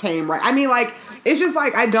they just came right. I mean, like, it's just,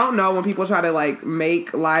 like, I don't know when people try to, like,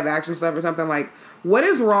 make live action stuff or something. Like, what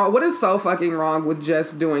is wrong? What is so fucking wrong with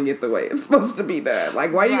just doing it the way it's supposed to be done?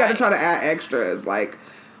 Like, why you gotta try to add extras? Like,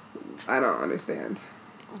 I don't understand.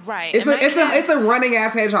 Right. It's a running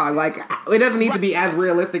ass hedgehog. Like, it doesn't need to be as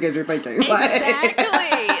realistic as you're thinking.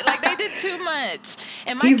 Exactly. Like, they did too much.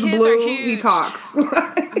 And my He's kids blue, are huge. he talks.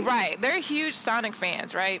 Right. They're huge Sonic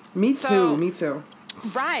fans, right? Me too.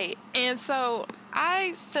 Right. And so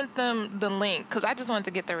I sent them the link because I just wanted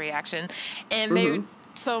to get the reaction, and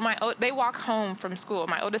they walk home from school.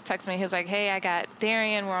 My oldest texted me. He was like, "Hey, I got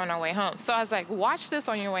Darian. We're on our way home." So I was like, "Watch this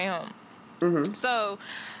on your way home." So,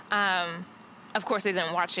 of course, they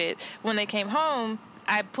didn't watch it. When they came home,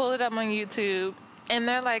 I pulled it up on YouTube, and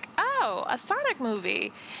they're like, "Oh, a Sonic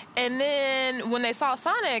movie." And then when they saw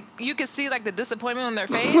Sonic, you could see like the disappointment on their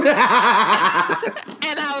face. And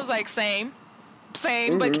I was like, same,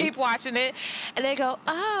 but keep watching it. And they go,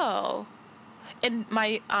 "Oh." And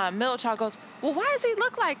my middle child goes, "Well, why does he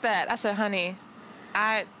look like that?" I said, "Honey,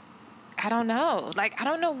 I don't know. Like, I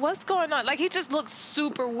don't know what's going on. Like, he just looks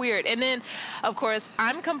super weird." And then, of course,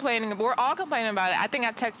 I'm complaining. We're all complaining about it. I think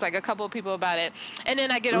I text, like, a couple of people about it. And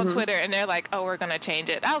then I get on Twitter, and they're like, "Oh, we're going to change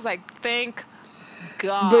it." I was like, thank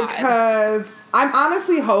God. Because I'm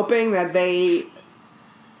honestly hoping that they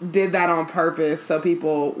did that on purpose so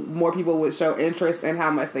more people would show interest in how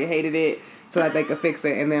much they hated it so that they could fix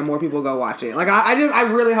it, and then more people go watch it. Like, I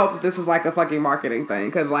really hope that this is, like, a fucking marketing thing,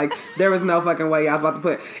 because, like, there was no fucking way I was about to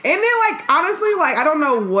put... And then, like, honestly, like, I don't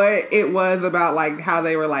know what it was about, like, how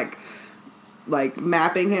they were, like,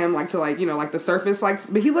 mapping him, like, to, like, you know, like, the surface, like...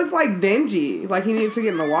 But he looked, like, dingy. Like, he needed to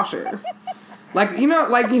get in the washer. Like, you know,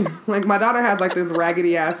 like, my daughter has, like, this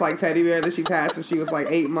raggedy-ass, like, teddy bear that she's had since she was, like,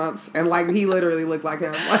 8 months, and, like, he literally looked like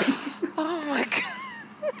him. Like... Oh, my God.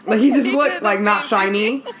 Like, he just looked, like, not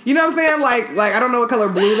shiny. You know what I'm saying? Like I don't know what color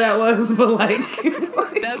blue that was, but, like...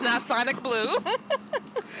 That's not Sonic blue.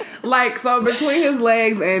 Like, so between his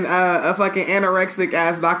legs and a fucking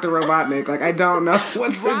anorexic-ass Dr. Robotnik, like, I don't know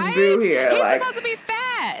what to do here. He's like, supposed to be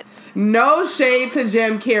fat. No shade to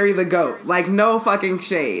Jim Carrey the GOAT. Like, no fucking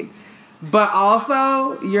shade. But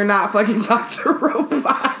also, you're not fucking Dr.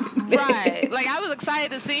 Robotnik. Right. Like, I was excited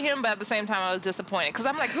to see him, but at the same time, I was disappointed. Because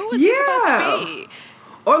I'm like, who is he supposed to be?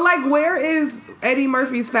 Or, like, where is Eddie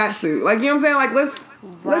Murphy's fat suit? Like, you know what I'm saying? Like, let's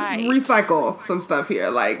recycle some stuff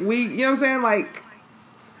here. Like, you know what I'm saying? Like,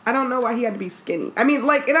 I don't know why he had to be skinny. I mean,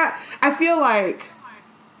 like, and I feel like,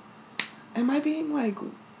 am I being, like,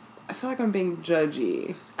 I feel like I'm being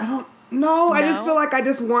judgy. I don't know. I just feel like I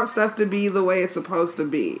just want stuff to be the way it's supposed to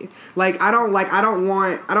be. Like, I don't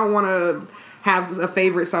want to have a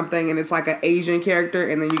favorite something and it's like an Asian character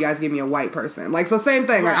and then you guys give me a white person. Like, so same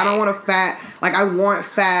thing. Like, I don't want a fat, like, I want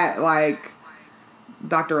fat, like,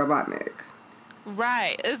 Dr. Robotnik.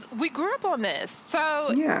 Right. We grew up on this,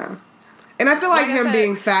 so... Yeah. And I feel like him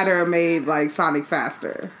being fatter made, like, Sonic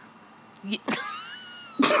faster. Why?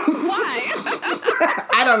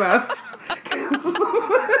 I don't know.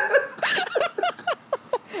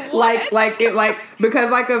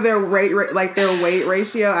 Because like of their their weight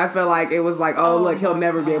ratio, I feel like it was like, look, he'll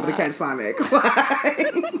never be able to catch Sonic.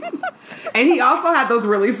 And he also had those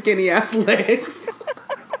really skinny ass legs.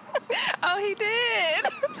 Oh, he did.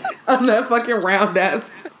 On that fucking round ass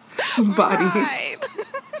body. Right.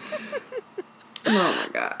 Oh my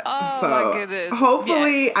God. Oh, so, my goodness.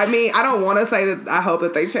 Hopefully, I mean, I don't want to say that I hope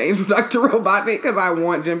that they change Dr. Robotnik because I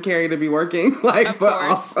want Jim Carrey to be working. Like, of but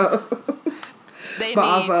course.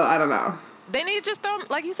 Also, I don't know. They need to just throw him,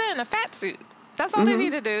 like you said, in a fat suit. That's all they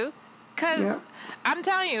need to do. Because I'm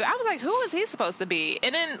telling you, I was like, who is he supposed to be?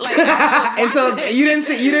 And then, like, and so you didn't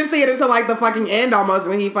see it until like the fucking end almost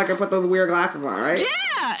when he fucking put those weird glasses on, right?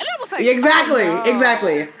 Yeah, and I was like,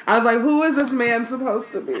 exactly. I was like, who is this man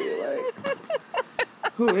supposed to be? Like,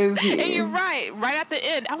 who is he? And you're right. Right at the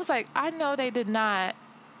end, I was like, I know they did not.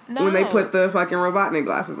 No. When they put the fucking Robotnik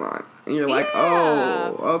glasses on, and you're like,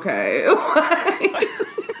 oh, okay.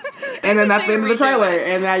 And then that's the end of the trailer,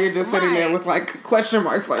 and now you're just sitting there with like question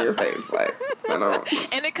marks on your face, like, I don't.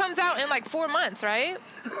 And it comes out in like 4 months, right?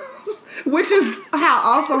 Which is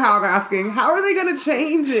how I'm asking, how are they gonna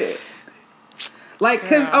change it? Like,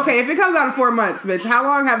 cause okay, if it comes out in 4 months, bitch, how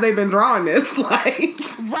long have they been drawing this? Like,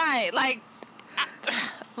 right, like.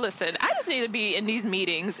 Listen, I just need to be in these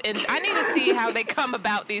meetings, and I need to see how they come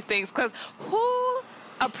about these things, because who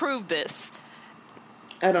approved this?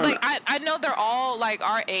 I don't know. I know they're all, like,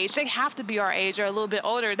 our age. They have to be our age or a little bit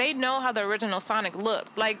older. They know how the original Sonic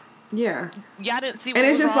looked. Like, yeah. Y'all didn't see what and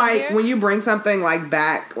it's was just wrong like, here? when you bring something, like,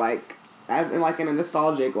 back, like, as in, like, in a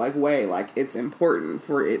nostalgic, like, way, like, it's important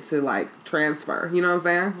for it to, like, transfer. You know what I'm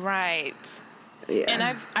saying? Right. Yeah.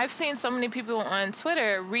 And I've seen so many people on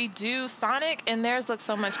Twitter redo Sonic, and theirs looks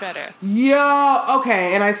so much better. Yo,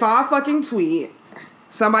 okay, and I saw a fucking tweet.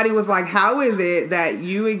 Somebody was like, how is it that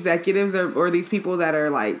you executives or these people that are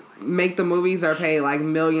like make the movies are paid like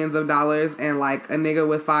millions of dollars and like a nigga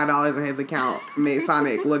with $5 in his account made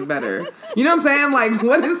Sonic look better? You know what I'm saying? Like,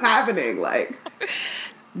 what is happening? Like,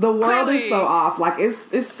 the world is so off. Like,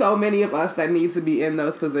 it's so many of us that needs to be in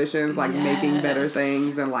those positions, like making better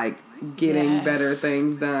things and like getting better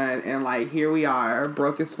things done, and like here we are,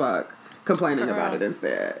 broke as fuck, complaining about it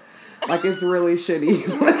instead. Like it's really shitty.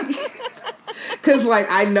 Like, cause like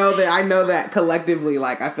I know that collectively,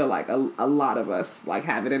 like I feel like a lot of us like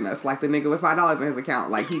have it in us. Like the nigga with $5 in his account,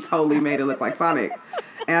 like he totally made it look like Sonic.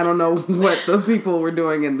 And I don't know what those people were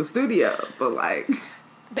doing in the studio, but like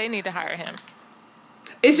they need to hire him.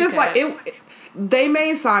 It's just like they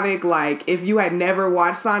made Sonic like if you had never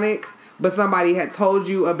watched Sonic, but somebody had told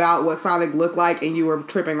you about what Sonic looked like and you were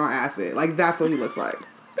tripping on acid. Like that's what he looks like.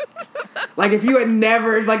 Like if you had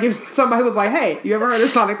never, like if somebody was like, hey, you ever heard of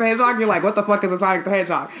Sonic the Hedgehog? You're like, what the fuck is a Sonic the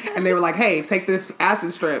Hedgehog? And they were like, hey, take this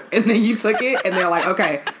acid strip. And then you took it and they're like,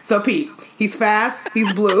 okay, so Pete, he's fast,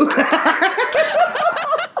 he's blue.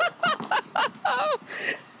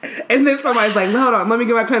 And then somebody's like, hold on, let me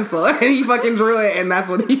get my pencil. And he fucking drew it, and that's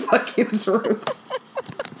what he fucking drew.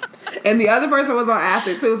 And the other person was on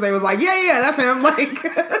acid too, so they was like, yeah, that's him. Like,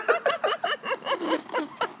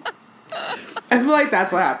 I feel like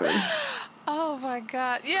that's what happened. Oh my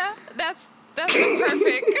God. Yeah, that's the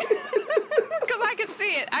perfect. Because I can see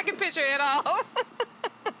it. I can picture it all.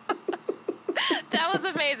 That was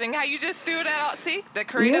amazing how you just threw that out. See, the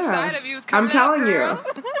creative side of you is coming out, I'm telling you.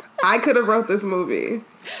 I could have wrote this movie.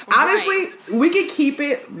 Honestly, we could keep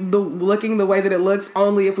it looking the way that it looks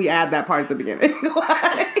only if we add that part at the beginning.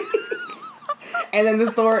 And then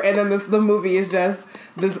the movie is just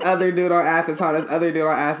this other dude on acid telling this other dude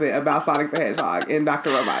on acid about Sonic the Hedgehog and Dr.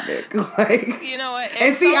 Robotnik. Like, you know what?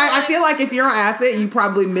 And see, I feel like if you're on acid, you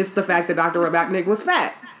probably missed the fact that Dr. Robotnik was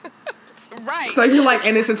fat. Right. So you're like,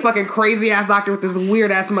 and it's this fucking crazy ass doctor with this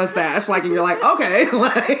weird ass mustache. Like, and you're like, okay,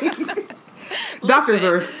 like, doctors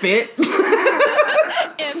are fit.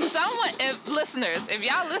 If listeners, if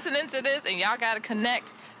y'all listening to this and y'all gotta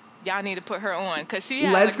connect, y'all need to put her on because she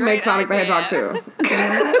has Let's a great make Sonic the Hedgehog too.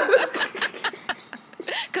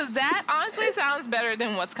 Because that honestly sounds better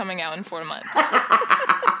than what's coming out in 4 months.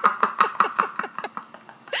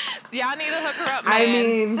 Y'all need to hook her up, man. I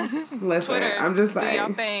mean, listen, Twitter, I'm just saying. do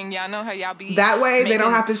y'all thing. Y'all know how y'all be. That way, they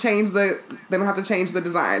don't have to change the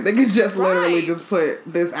design. They could just literally just put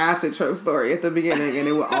this acid trip story at the beginning, and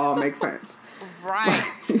it would all make sense. Right.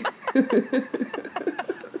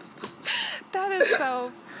 That is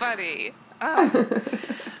so funny.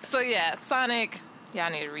 So yeah, Sonic. Y'all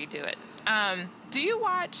need to redo it. Do you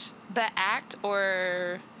watch The Act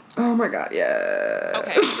or? Oh my God, yeah.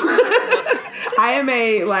 Okay. I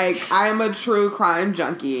am a true crime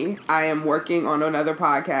junkie. I am working on another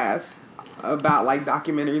podcast about like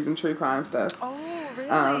documentaries and true crime stuff. Oh,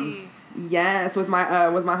 really? Yes, with my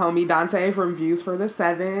homie Dante from Views for the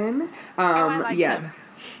Seven. I liked him.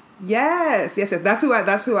 Yes. That's who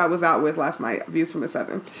I was out with last night. Views from the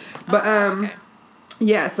Seven. But okay.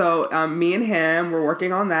 Yeah, so me and him were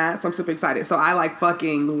working on that, so I'm super excited. So I like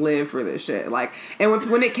fucking live for this shit. Like, and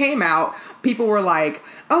when it came out, people were like,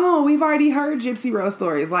 "Oh, we've already heard Gypsy Rose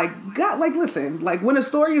stories." Like, God, like listen, like when a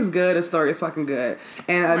story is good, a story is fucking good,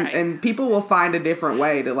 and people will find a different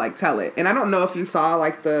way to like tell it. And I don't know if you saw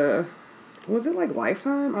like was it like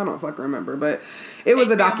Lifetime? I don't fucking remember, but it was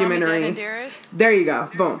a documentary. Mommy, Dead and Dearest? There you go,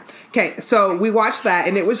 boom. Okay, so we watched that,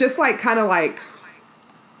 and it was just like kind of like.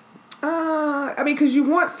 I mean, because you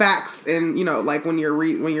want facts, and you know, like when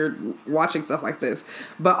you're watching stuff like this,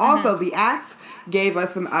 but also The Act gave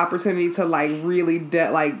us an opportunity to like really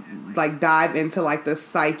dive into like the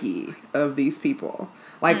psyche of these people.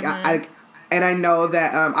 Like I know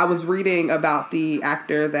that I was reading about the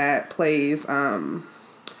actor that plays Go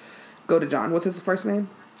to John. What's his first name?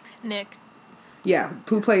 Nick. Yeah,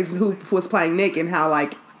 who was playing Nick, and how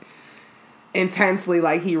like intensely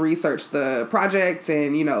like he researched the project,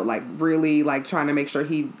 and you know like really like trying to make sure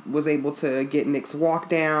he was able to get Nick's walk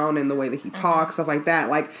down and the way that he talks, stuff like that.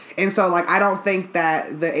 Like, and so like I don't think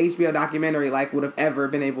that the HBO documentary like would have ever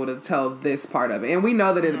been able to tell this part of it, and we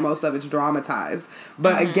know that most of it's dramatized,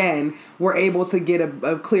 but again we're able to get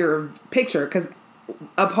a clearer picture because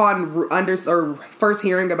upon first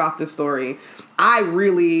hearing about this story, I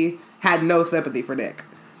really had no sympathy for Nick.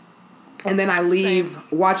 And then I leave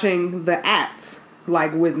watching The Act,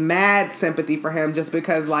 like, with mad sympathy for him, just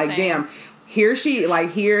because, like, damn, here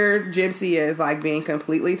Gypsy is, like, being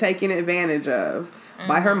completely taken advantage of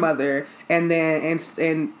by her mother, and then,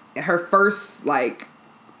 and her first, like,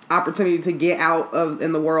 opportunity to get out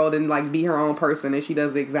in the world and, like, be her own person, and she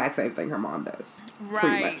does the exact same thing her mom does.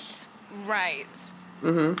 Right.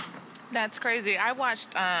 Mm-hmm. That's crazy. I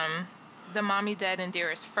watched, the Mommy, Dead and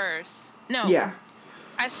Dearest first. No. Yeah.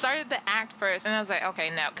 I started The Act first, and I was like,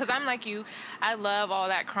 okay, no. Because I'm like you. I love all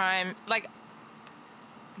that crime. Like,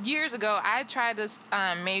 years ago, I tried this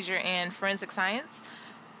major in forensic science.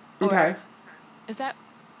 Okay. Is that...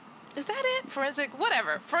 is that it? Forensic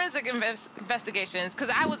investigations. Because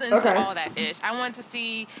I was into all that ish. I wanted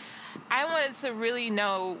to really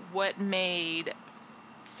know what made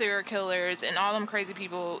serial killers and all them crazy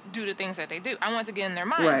people do the things that they do. I wanted to get in their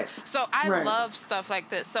minds. Right. So I love stuff like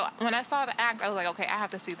this. So when I saw the act, I was like, okay, I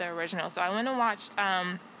have to see the original. So I went and watched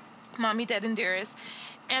Mommy Dead and Dearest,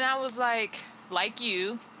 and I was like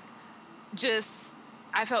you,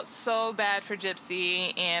 I felt so bad for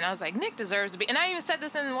Gypsy, and I was like, Nick deserves to be, and I even said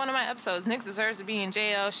this in one of my episodes, Nick deserves to be in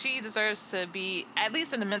jail, she deserves to be at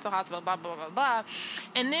least in the mental hospital, blah, blah, blah, blah.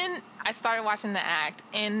 And then I started watching the act,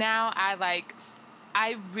 and now I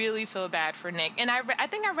really feel bad for Nick. And I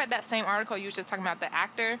think I read that same article you were just talking about, the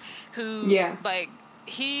actor who, like,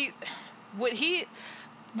 what he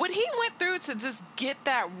went through to just get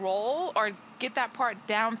that role or get that part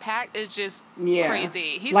down packed is just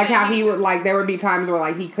crazy. He would, like, there would be times where,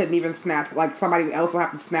 like, he couldn't even snap, like, somebody else would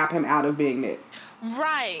have to snap him out of being Nick.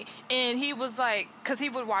 Right. And he was like, because he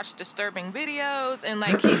would watch disturbing videos and,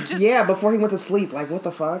 like, he just... before he went to sleep. Like, what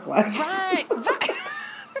the fuck? Like... Right.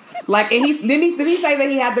 Like, and did he say that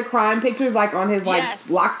he had the crime pictures, like, on his, like,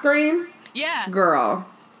 lock screen? Yeah. Girl.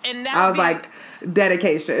 And that I was like,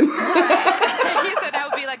 dedication. Right. He said that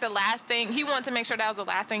would be like the last thing. He wanted to make sure that was the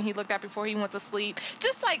last thing he looked at before he went to sleep.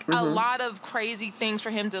 Just like a lot of crazy things for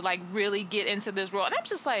him to like really get into this role. And I'm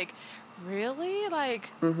just like, really? Like,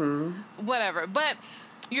 whatever. But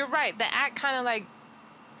you're right. The act kind of like,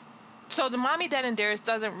 so the Mommy Dead and Dearest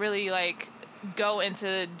doesn't really like go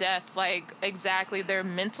into depth like exactly their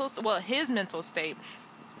his mental state.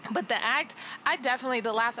 But the act,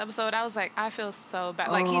 the last episode, I was like, I feel so bad.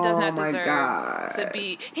 Like, he does not deserve to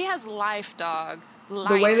be. He has life, dog. Life.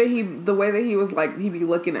 The way that he was like, he'd be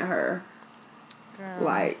looking at her. Girl.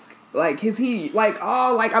 Like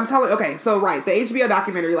I'm telling, okay, so right, the HBO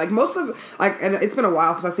documentary, like most of, like, and it's been a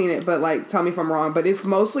while since I've seen it, but like, tell me if I'm wrong, but it's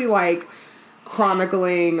mostly like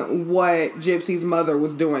chronicling what Gypsy's mother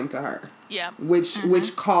was doing to her. Yeah.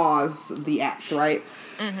 Which caused the act, right?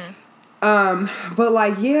 Mm-hmm. But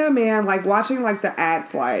like, yeah, man, like watching like the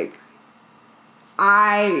acts, like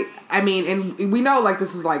I mean, and we know like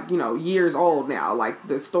this is like, you know, years old now, like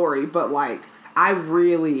this story, but like I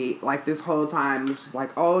really like this whole time was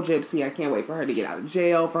like, oh, Gypsy, I can't wait for her to get out of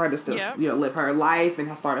jail, for her to still, you know, live her life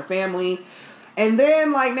and start a family. And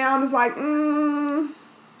then like now I'm just like,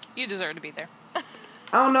 you deserve to be there.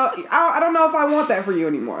 I don't know. I don't know if I want that for you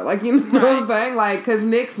anymore. Like, you know what I'm saying? Like, because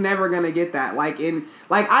Nick's never going to get that. Like,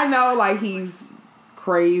 I know, like, he's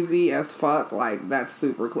crazy as fuck. Like, that's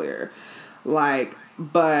super clear. Like,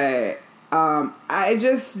 but, I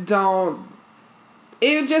just don't...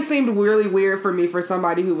 It just seemed really weird for me for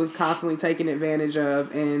somebody who was constantly taken advantage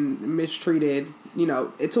of and mistreated, you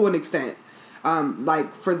know, to an extent.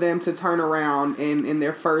 Like, for them to turn around and in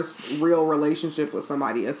their first real relationship with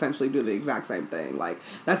somebody essentially do the exact same thing. Like,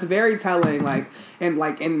 that's very telling,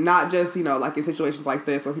 and not just, you know, like, in situations like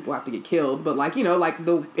this where people have to get killed, but, like, you know, like,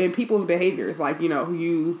 in people's behaviors, like, you know,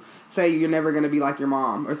 you say you're never going to be like your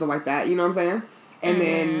mom or something like that, you know what I'm saying? And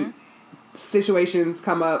then situations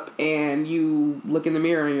come up and you look in the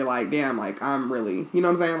mirror and you're like, damn, like, I'm really, you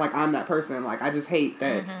know what I'm saying? Like, I'm that person. Like, I just hate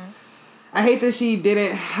that... I hate that she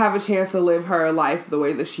didn't have a chance to live her life the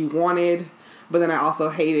way that she wanted, but then I also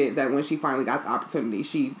hated that when she finally got the opportunity,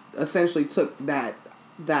 she essentially took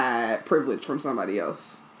that privilege from somebody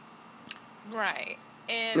else. Right.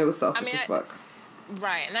 And it was selfish as fuck.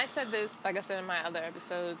 Right. And I said this, like I said in my other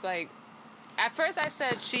episodes, like, at first I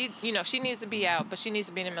said she needs to be out, but she needs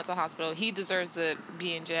to be in a mental hospital. He deserves to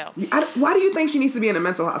be in jail. Why do you think she needs to be in a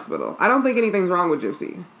mental hospital? I don't think anything's wrong with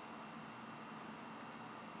Gypsy.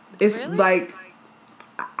 It's really? Like,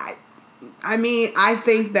 I mean, I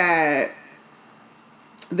think that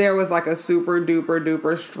there was like a super duper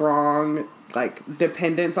duper strong like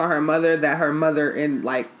dependence on her mother that her mother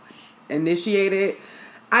initiated.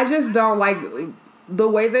 I just don't like the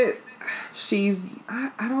way that she's.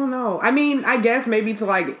 I don't know. I mean, I guess maybe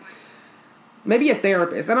a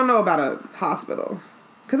therapist. I don't know about a hospital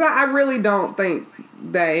because I really don't think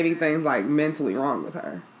that anything's like mentally wrong with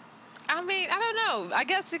her. I mean, I don't know. I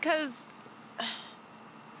guess because,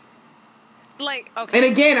 like, okay.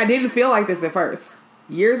 And again, I didn't feel like this at first.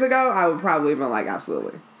 Years ago, I would probably have been like,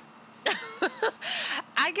 absolutely.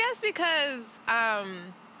 I guess because, I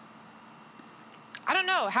don't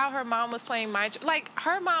know how her mom was playing like,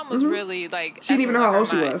 her mom was really, like... She didn't even know how old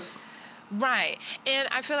she was. Right. And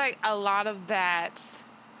I feel like a lot of that,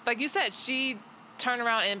 like you said, she turned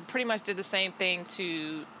around and pretty much did the same thing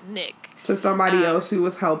to Nick. To somebody else who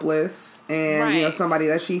was helpless and, you know, somebody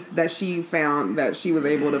that she found that she was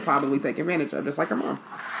able to probably take advantage of, just like her mom.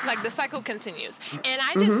 Like, the cycle continues. And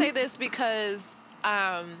I just say this because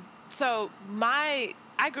so I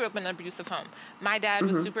grew up in an abusive home. My dad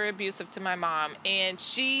was super abusive to my mom, and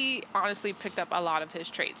she honestly picked up a lot of his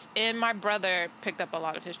traits. And my brother picked up a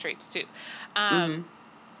lot of his traits too. And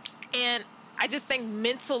I just think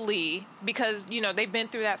mentally, because, you know, they've been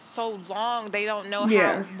through that so long, they don't know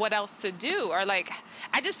what else to do. Or, like,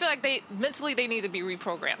 I just feel like they need to be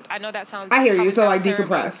reprogrammed. I know that sounds... I hear you. So, like,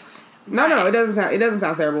 terrible. decompress. No, it doesn't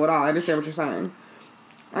sound terrible at all. I understand what you're saying.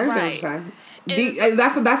 That's what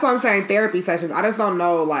I'm saying. Therapy sessions. I just don't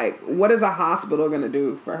know, like, what is a hospital gonna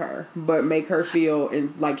do for her, but make her feel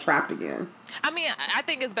trapped again. I mean, I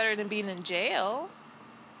think it's better than being in jail.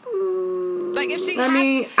 Like, if she,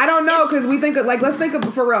 I don't know, because we think let's think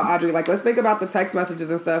of, for real, Audrey. Like, let's think about the text messages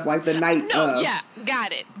and stuff, like the night.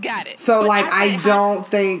 Got it. So, but like, I don't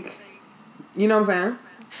think, you know what I'm saying?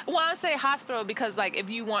 Well, I say hospital because, like, if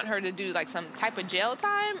you want her to do, like, some type of jail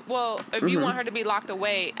time, well, if you want her to be locked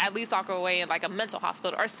away, at least lock her away in, like, a mental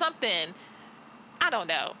hospital or something. I don't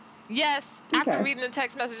know. Yes, after reading the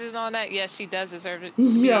text messages and all that, yes, she does deserve it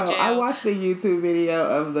to be in jail. I watched a YouTube video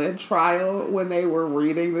of the trial when they were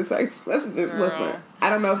reading the text messages. Girl. Listen, I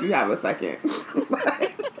don't know if you have a second.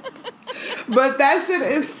 But that shit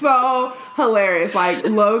is so hilarious. Like,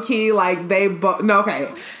 low-key, like, they both... No, okay.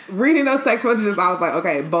 Reading those text messages, I was like,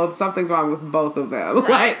 okay, something's wrong with both of them.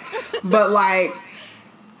 Right. But, like,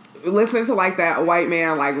 listening to, like, that white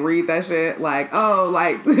man, like, read that shit, like, oh,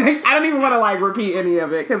 like, I don't even want to, like, repeat any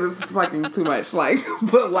of it, because it's fucking too much, like,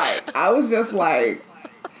 but, like, I was just, like...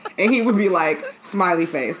 And he would be like, smiley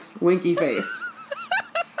face, winky face.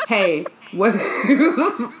 Hey, what...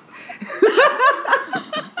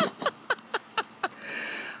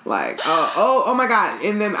 Like, oh my God.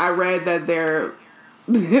 And then I read that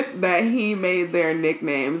that he made their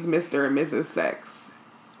nicknames Mr. and Mrs. Sex.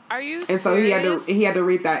 Are you And so serious? he had to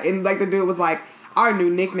read that. And like the dude was like, our new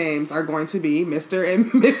nicknames are going to be Mr.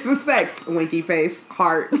 and Mrs. Sex. Winky face,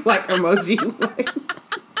 heart, like emoji.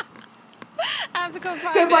 I have to go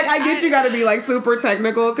find it. Because, like, I get you gotta be, like, super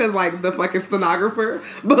technical because, like, the fucking stenographer.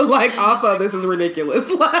 But, like, also, this is ridiculous.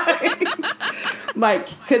 Like,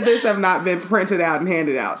 could this have not been printed out and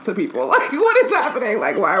handed out to people? Like, what is happening?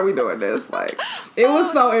 Like, why are we doing this? Like, it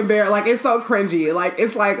was so embarrassing. Like, it's so cringy. Like,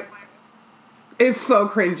 it's so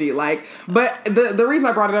cringy. Like, but the reason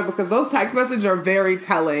I brought it up was because those text messages are very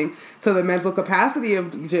telling to the mental capacity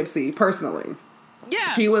of Gypsy, personally. Yeah.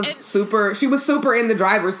 She was super in the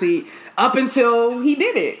driver's seat up until he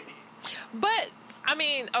did it. But, I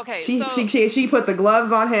mean, okay, She put the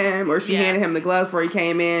gloves on him, or she handed him the gloves before he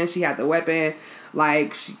came in. She had the weapon.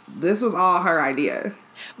 Like, this was all her idea.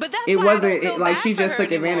 But that's it why wasn't I don't feel like bad she for just her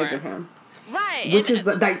took advantage of him. Right. Which is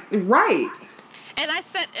like right. And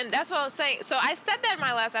that's what I was saying. So I said that in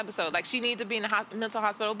my last episode. Like, she needs to be in a mental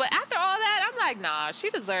hospital. But after all that, I'm like, nah, she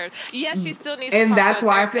deserves. Yes, she still needs to talk to a therapist. And that's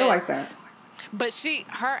why I feel like that. But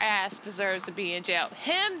her ass deserves to be in jail.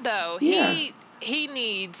 Him, though, he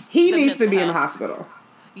needs to be in the hospital.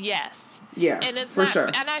 Yes. Yeah, and it's for sure.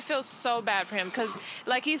 And I feel so bad for him because,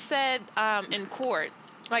 like he said in court,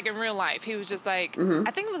 like in real life, he was just like,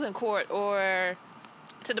 I think it was in court or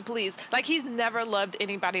to the police, like, he's never loved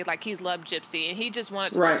anybody like he's loved Gypsy, and he just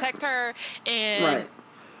wanted to protect her, and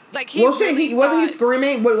like, he wasn't he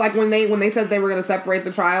screaming, like, when they said they were going to separate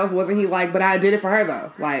the trials, wasn't he like, but I did it for her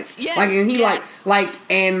though, like, yes, like,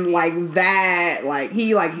 and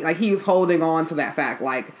he he was holding on to that fact,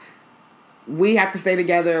 like, we have to stay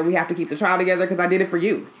together, we have to keep the trial together because I did it for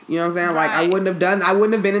you. You know what I'm saying? Like, I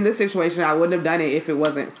wouldn't have been in this situation, I wouldn't have done it if it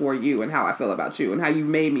wasn't for you and how I feel about you and how you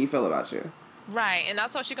made me feel about you. Right, and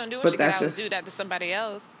that's what she's gonna do when she get out and do that to somebody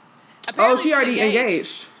else. Apparently she already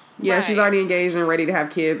engaged. Yeah, she's already engaged and ready to have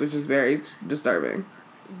kids, which is very disturbing.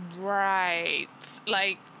 Right,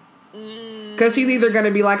 like, because she's either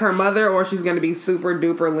gonna be like her mother or she's gonna be super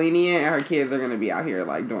duper lenient, and her kids are gonna be out here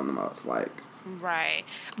like doing the most, like. Right,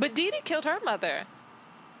 but Dee Dee killed her mother.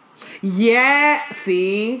 Yeah,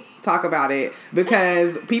 see, talk about it,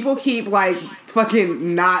 because people keep like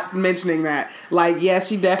fucking not mentioning that. Like, yes,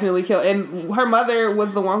 she definitely killed, and her mother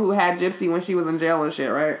was the one who had Gypsy when she was in jail and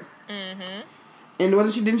shit, right? Mm-hmm.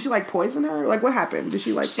 And didn't she like poison her? Like, what happened? Did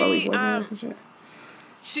she like slowly poison her or some shit?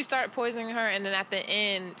 She started poisoning her, and then at the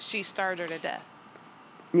end, she starved her to death.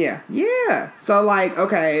 Yeah. So, like,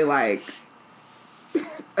 okay, like,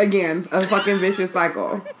 again, a fucking vicious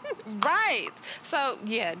cycle. Right. So,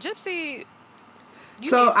 yeah, Gypsy.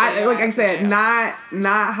 So, like I said, not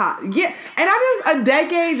hot. Yeah, and a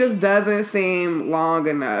decade just doesn't seem long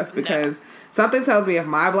enough, because something tells me if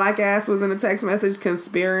my black ass was in a text message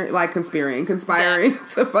conspiring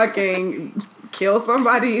to fucking kill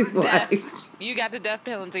somebody, death. like, you got the death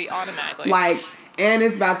penalty automatically. Like, and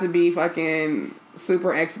it's about to be fucking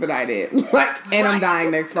super expedited. Like, and I'm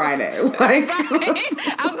dying next Friday. Like, right.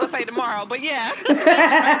 I was gonna say tomorrow, but yeah.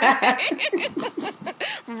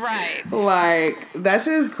 Right. Like, that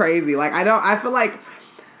shit is crazy. Like, I feel like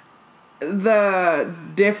the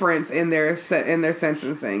difference in their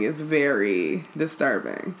sentencing is very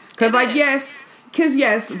disturbing. Cause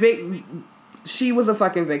she was a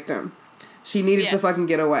fucking victim. She needed to fucking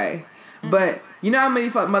get away. But you know how many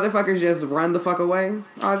motherfuckers just run the fuck away,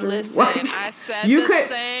 Audrey? Listen, like, I said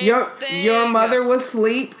same thing. Your mother was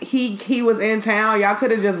asleep. He was in town. Y'all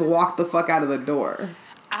could have just walked the fuck out of the door.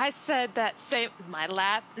 I said that same,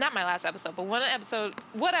 not my last episode, but one episode,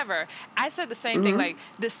 whatever. I said the same thing. Like,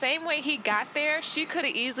 the same way he got there, she could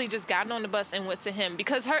have easily just gotten on the bus and went to him.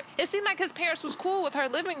 Because it seemed like his parents was cool with her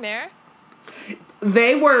living there.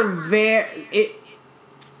 They were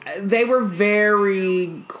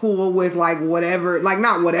very cool with, like, whatever, like,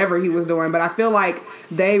 not whatever he was doing, but I feel like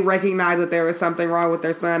they recognized that there was something wrong with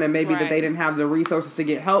their son and maybe that they didn't have the resources to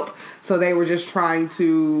get help. So they were just trying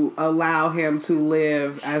to allow him to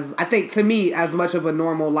live, as, I think, to me, as much of a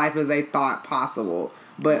normal life as they thought possible.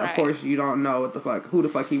 But, of course, you don't know who the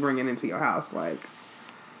fuck he bringing into your house. Like,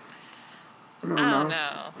 I don't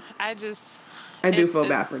know. I do feel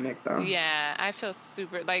bad for Nick, though. Yeah, I feel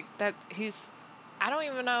super, like, that I don't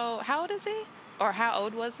even know, how old is he? Or how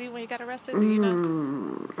old was he when he got arrested? Do you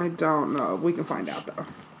know? I don't know. We can find out, though.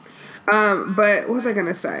 But what was I going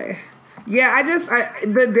to say? Yeah,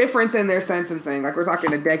 the difference in their sentencing, like, we're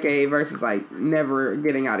talking a decade versus, like, never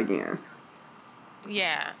getting out again.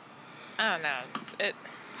 Yeah. I don't know.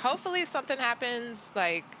 Hopefully something happens.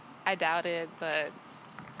 Like, I doubt it, but...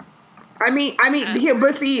 But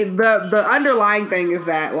see, the underlying thing is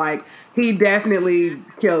that, like, he definitely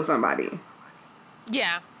killed somebody.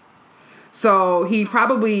 Yeah. So he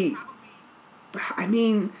probably,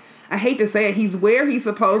 I hate to say it, he's where he's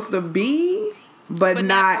supposed to be, but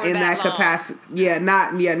not in that capacity.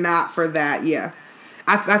 Not for that. Yeah.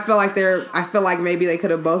 I feel like maybe they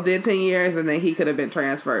could have both did 10 years and then he could have been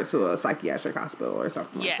transferred to a psychiatric hospital or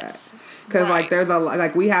something like that. Because like there's a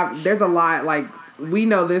lot, like, we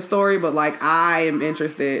know this story, but like I am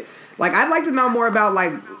interested. Like, I'd like to know more about,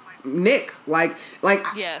 like, Nick, like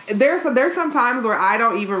yes. There's some times where I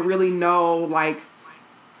don't even really know, like,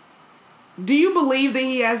 do you believe that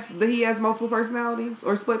he has multiple personalities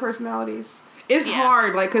or split personalities? It's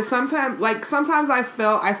hard, like, because sometimes I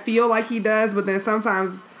feel like he does, but then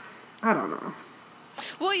sometimes I don't know.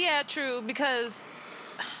 Well, yeah, true, because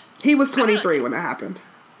he was 23 when that happened.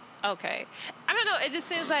 Okay. I don't know. It just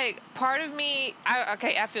seems like part of me...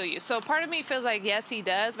 I feel you. So part of me feels like, yes, he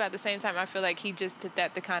does, but at the same time, I feel like he just did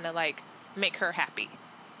that to kind of, like, make her happy.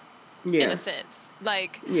 Yeah. In a sense.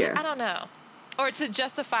 Like, yeah. I don't know. Or to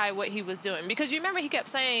justify what he was doing. Because you remember he kept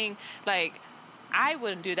saying, like, I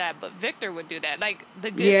wouldn't do that, but Victor would do that. Like,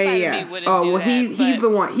 the good side of me wouldn't do that.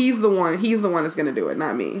 He's the one that's going to do it,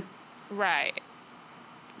 not me. Right.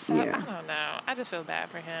 So, I don't know. I just feel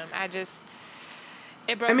bad for him.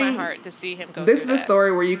 It broke my heart to see him go through that. This is a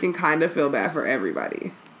story where you can kind of feel bad for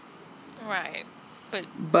everybody. Right.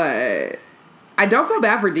 But I don't feel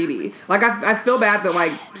bad for Dee Dee. Like, I feel bad that,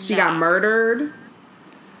 like, she got murdered.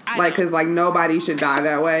 Like, because, like, nobody should die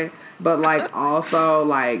that way. But, like, also,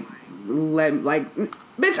 like,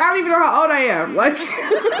 bitch, I don't even know how old I am. Like...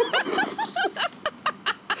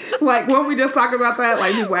 Like, when we just talk about that,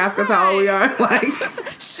 like, people ask us how old we are. Like,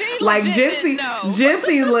 like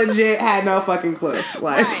Gypsy legit had no fucking clue.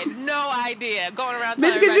 Like, no idea. Going around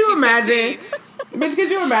bitch, could you imagine? Bitch,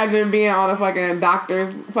 could you imagine being on a fucking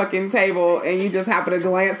doctor's fucking table and you just happen to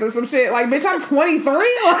glance at some shit? Like, bitch, I'm 23.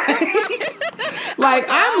 Like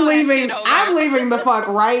I'm leaving the fuck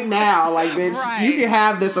right now. Like, bitch, you can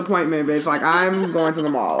have this appointment, bitch. Like, I'm going to the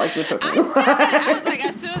mall. Like, bitch, I was like,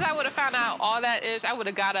 as soon as I would have found out all that ish, I would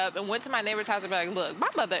have got up and went to my neighbor's house and be like, look, my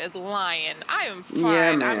mother is lying. I am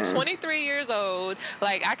fine. Yeah, I'm 23 years old.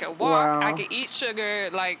 Like, I could walk. I could eat sugar.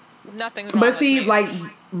 Like, nothing's wrong with me.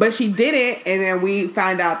 But she didn't, and then we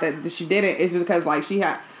find out that she didn't. It's just because, like, she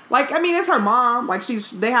had... Like, I mean, it's her mom. Like,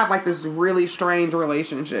 they have, like, this really strange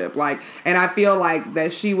relationship. Like, and I feel like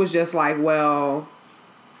that she was just like, well,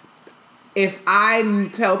 if I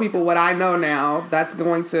tell people what I know now, that's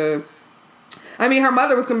going to... I mean, her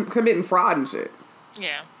mother was committing fraud and shit.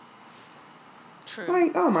 Yeah. True.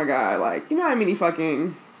 Like, oh my God. Like, you know how many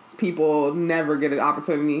fucking people never get an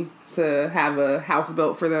opportunity to have a house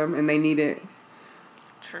built for them and they need it?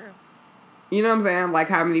 True. You know what I'm saying? Like,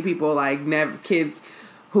 how many people, like, kids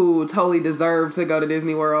who totally deserve to go to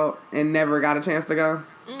Disney World and never got a chance to go?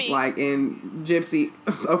 Me. Like, in Gypsy.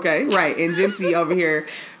 Okay, right. In Gypsy over here.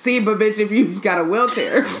 See, but bitch, if you got a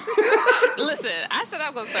wheelchair. Listen, I said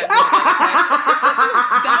I'm gonna start doing that.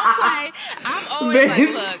 Okay? Don't play. I'm always like,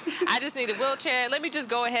 look, I just need a wheelchair. Let me just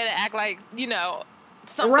go ahead and act like,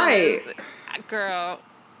 something right. Girl.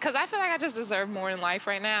 Because I feel like I just deserve more in life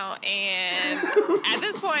right now. And at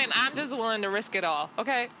this point, I'm just willing to risk it all.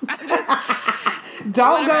 Okay?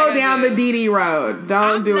 Don't go down the DD road.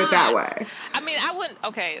 Don't do it that way. I mean, I wouldn't.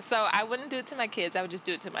 Okay, so I wouldn't do it to my kids. I would just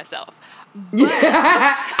do it to myself. But,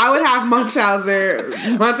 I would have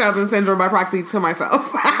Munchausen syndrome by proxy to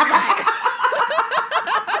myself.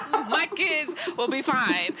 My kids will be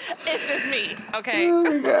fine. It's just me. Okay? Oh,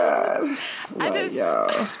 my God.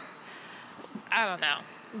 I don't know.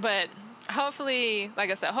 But hopefully, like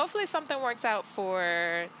I said, hopefully something works out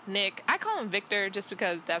for Nick. I call him Victor just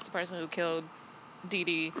because that's the person who killed Dee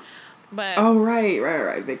Dee. But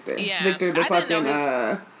right, Victor. Yeah, Victor, the fucking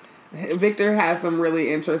Victor has some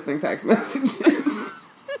really interesting text messages.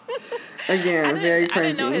 Again, very cringy. I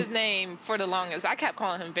didn't know his name for the longest. I kept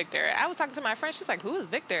calling him Victor. I was talking to my friend. She's like, "Who is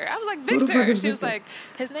Victor?" I was like, "Victor." She was like,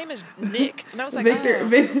 "His name is Nick." And I was like, "Victor." Oh.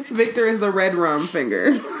 Victor is the red rum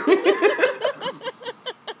finger.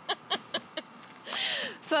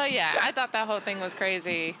 So yeah, I thought that whole thing was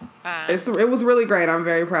crazy. It was really great. I'm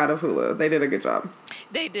very proud of Hulu. They did a good job.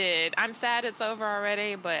 They did. I'm sad it's over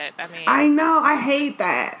already, but I mean, I know. I hate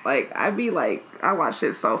that. Like, I'd be like, I watch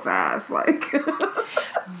it so fast. Like,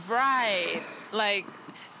 right. Like,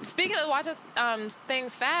 speaking of watching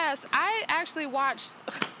things fast, I actually watched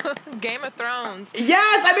Game of Thrones.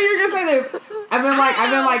 Yes, I knew you were gonna say this. I've been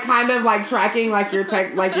kind of like tracking like your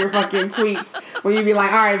your fucking tweets when you be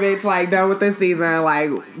like, all right, bitch, like done with this season. Like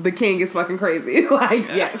the king is fucking crazy. Like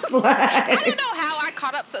yes. Like, I don't know how I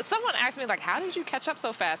caught up. So someone asked me like, how did you catch up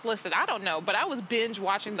so fast? Listen, I don't know, but I was binge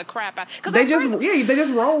watching the crap out because they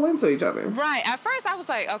just roll into each other. Right. At first, I was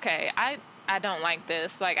like, okay, I don't like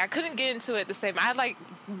this. Like, I couldn't get into it the same. I, like,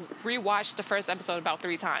 rewatched the first episode about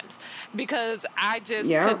 3 times because I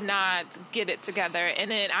just could not get it together.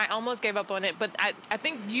 And then I almost gave up on it. But I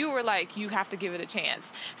think you were like, you have to give it a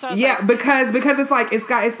chance. So I was like, because it's like, it's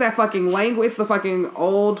that fucking language, it's the fucking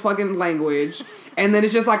old fucking language. And then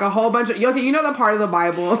it's just like a whole bunch of, you know the part of the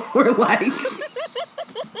Bible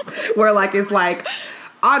where like, it's like,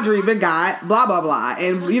 Audrey begot blah blah blah,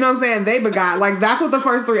 and you know what I'm saying, they begot, like, that's what the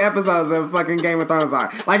first 3 episodes of fucking Game of Thrones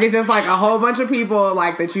are. Like, it's just like a whole bunch of people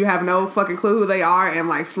like that you have no fucking clue who they are, and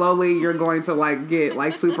like slowly you're going to like get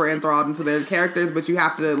like super enthralled into their characters, but you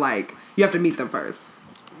have to meet them first.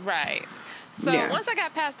 Right. So once I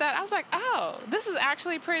got past that, I was like, oh, this is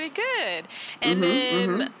actually pretty good.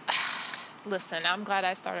 And listen, I'm glad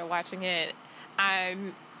I started watching it.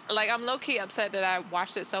 I'm low-key upset that I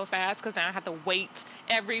watched it so fast because now I have to wait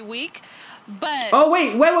every week. But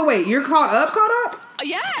wait. You're caught up?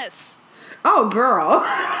 Yes. Oh, girl.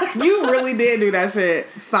 You really did do that shit,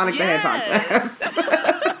 Sonic the Hedgehog fast.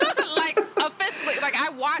 Like, officially. Like, I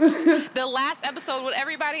watched the last episode with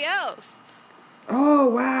everybody else. Oh,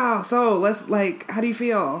 wow. So, how do you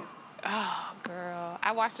feel? Oh, girl.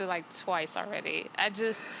 I watched it, like, twice already.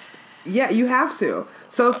 Yeah, you have to.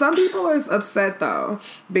 So some people are upset, though,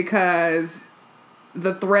 because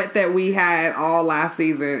the threat that we had all last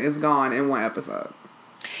season is gone in 1 episode.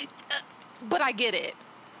 But I get it.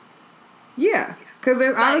 Yeah, because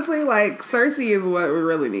honestly, like, Cersei is what we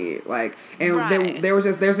really need. Like, and there's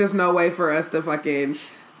just no way for us to fucking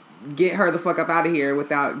get her the fuck up out of here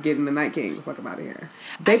without getting the Night King the fuck up out of here.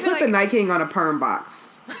 They put the Night King on a perm box.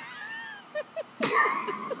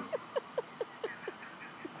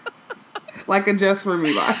 Like a Just For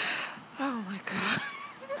Me box. Oh my God.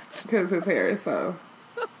 Because his hair is so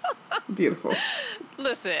beautiful.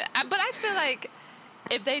 Listen, but I feel like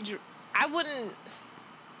if they, I think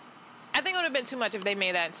it would have been too much if they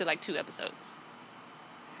made that into like 2 episodes.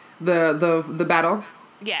 The battle?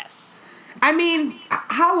 Yes. I mean,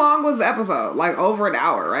 how long was the episode? Like over an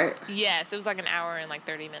hour, right? Yes, it was like an hour and like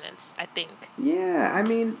 30 minutes, I think. Yeah, I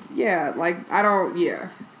mean,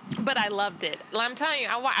 But I loved it. I'm telling you,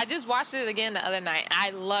 I just watched it again the other night. I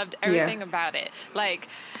loved everything about it. Like,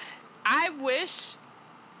 I wish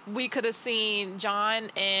we could have seen Jon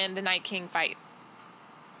and the Night King fight.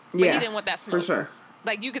 But he didn't want that smoke. For sure.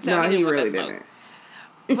 Like, you could tell he didn't want that smoke.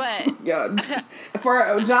 Didn't. But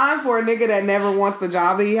for Jon, for a nigga that never wants the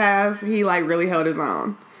job that he has, he like really held his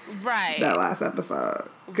own. Right. That last episode.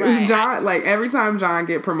 Because Jon, like, every time Jon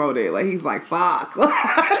get promoted, like, he's like, fuck. Right.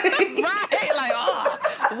 Like, oh,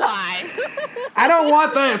 why? I don't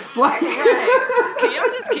want this. Like, right. Can y'all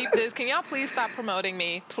just keep this? Can y'all please stop promoting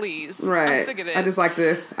me, please? Right. I'm sick of this. I just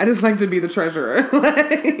like to be the treasurer.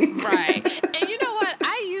 Right. And you know what?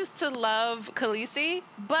 I used to love Khaleesi,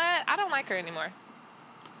 but I don't like her anymore.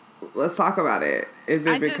 let's talk about it. Is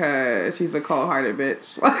it because she's a cold-hearted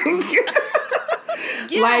bitch? Like,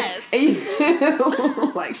 yes.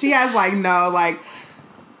 like she has like no like.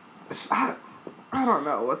 I don't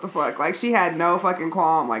know what the fuck. Like, she had no fucking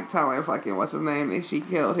qualm, like, telling fucking, what's his name, that she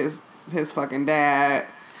killed his fucking dad.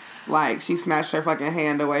 Like, she snatched her fucking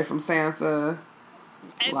hand away from Sansa.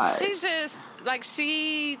 And like, she just, like,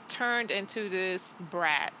 she turned into this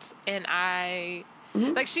brat. And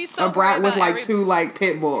like, she's so a brat with, like, two, like,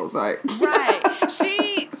 pit bulls, like. Right.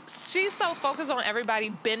 She's so focused on everybody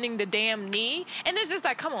bending the damn knee. And it's just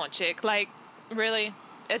like, come on, chick. Like, really?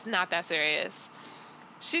 It's not that serious.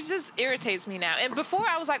 She just irritates me now. And before,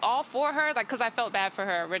 I was, like, all for her, like, because I felt bad for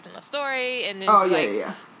her original story. And then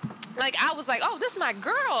like, I was like, oh, this is my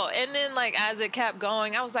girl. And then, like, as it kept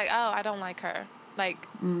going, I was like, oh, I don't like her. Like,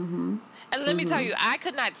 and let me tell you, I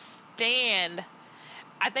could not stand,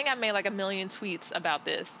 I think I made, like, 1 million tweets about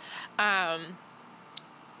this.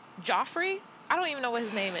 Joffrey? I don't even know what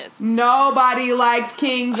his name is. Nobody likes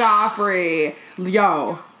King Joffrey.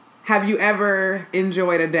 Yo, have you ever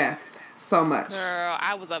enjoyed a death so much? Girl,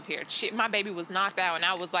 I was up here. My baby was knocked out, and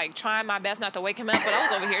I was like trying my best not to wake him up, but I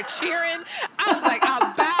was over here cheering. I was like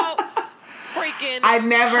about freaking. I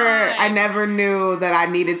never knew that I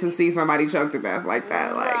needed to see somebody choke to death like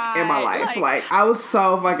that, like in my life. Like I was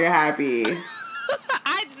so fucking happy.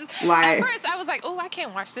 I just like at first I was like, oh, I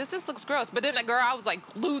can't watch this. This looks gross. But then I was like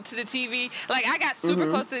glued to the TV. Like I got super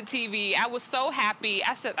close to the TV. I was so happy.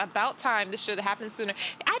 I said, about time. This should have happened sooner.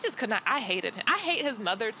 I just could not. I hated him. I hate his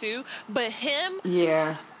mother too. But him.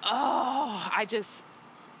 Yeah. Oh, I just.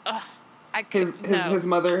 I could, his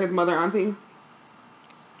mother auntie.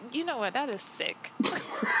 You know what? That is sick.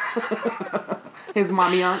 His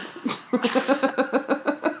mommy aunt.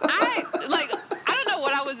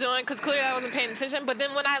 I was doing because clearly I wasn't paying attention, but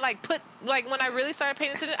then when I when I really started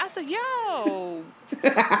paying attention, I said, yo,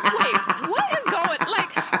 wait, what is going,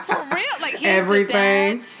 like, for real, like, he's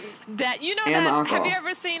everything the dad that, you know, and that, uncle. have you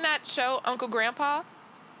ever seen that show Uncle Grandpa?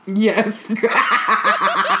 Yes.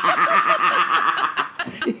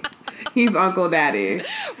 He's Uncle Daddy.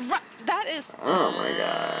 Right, that is oh my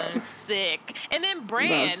god, sick. And then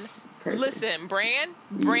Bran, listen, Bran,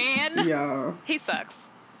 yo, he sucks.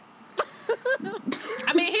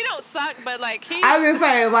 I mean, he don't suck, but like I was gonna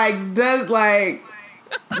say, like, does like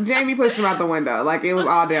Jamie pushed him out the window. Like it was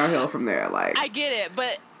all downhill from there. Like I get it,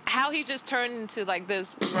 but how he just turned into like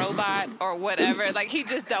this robot or whatever, like he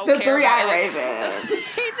just don't the care. The 3-eyed raven.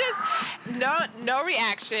 He just no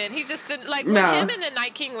reaction. He just didn't like when him and the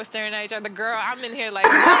Night King were staring at each other. Girl, I'm in here like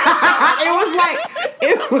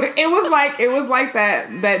it was like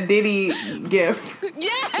that Diddy gif.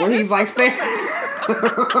 Yes. Where he's like staring.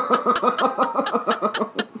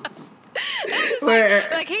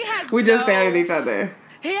 like he has. We just stared at each other.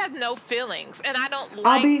 He has no feelings, and I don't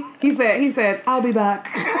like. He said, I'll be back.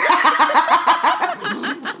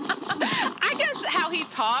 I guess how he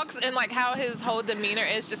talks and like how his whole demeanor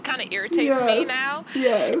is just kind of irritates me now.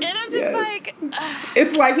 Yes. And I'm just like,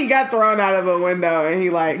 it's like he got thrown out of a window and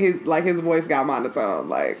his voice got monotone,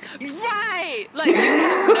 like. Right. Like you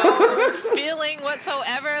have no feeling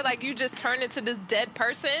whatsoever. Like you just turned into this dead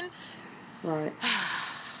person. Right.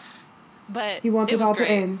 But he wants it all to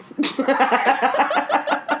end.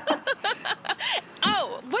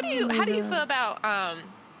 Oh, how do you feel about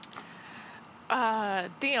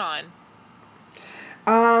Theon?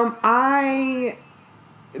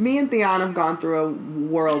 Me and Theon have gone through a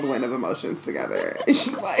whirlwind of emotions together.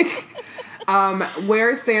 Like,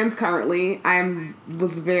 where it stands currently,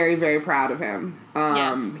 was very, very proud of him.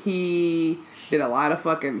 Yes. He did a lot of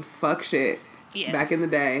fucking fuck shit. Yes. Back in the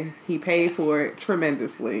day. He paid for it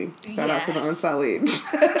tremendously. Shout out to the Unsullied.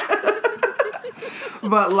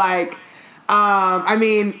 But, like, I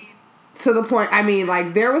mean, to the point, I mean,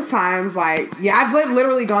 like, there was times, like, I've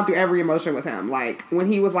literally gone through every emotion with him. Like, when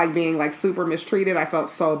he was, like, being, like, super mistreated, I felt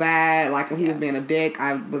so bad. Like, when he was being a dick,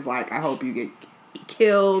 I was like, I hope you get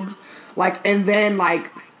killed. Like, and then, like,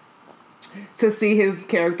 to see his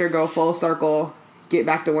character go full circle, get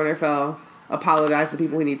back to Winterfell, apologize to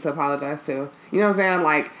people he needs to apologize to. You know what I'm saying?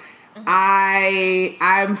 Like,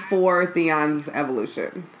 I'm for Theon's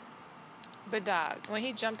evolution. But dog, when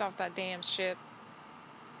he jumped off that damn ship,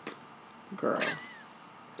 girl,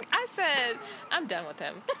 I said, I'm done with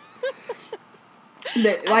him.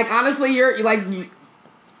 Like, honestly,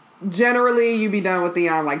 generally you be done with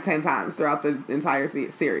Theon like 10 times throughout the entire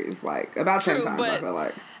series. Like, about 10 times, I feel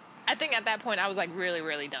like. I think at that point I was like really,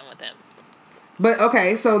 really done with him. But,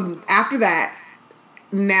 okay, so after that,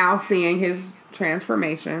 now seeing his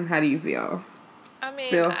transformation, how do you feel? I mean,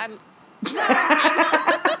 still?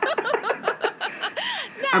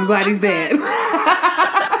 I'm glad he's dead.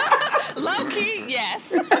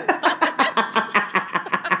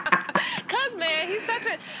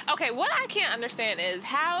 Okay, what I can't understand is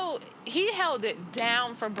how he held it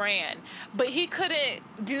down for Bran, but he couldn't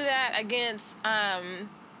do that against,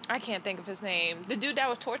 I can't think of his name. The dude that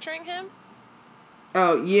was torturing him?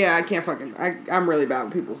 Oh, yeah, I can't fucking... I'm really bad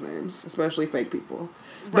with people's names, especially fake people.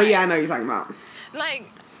 Right. But yeah, I know what you're talking about.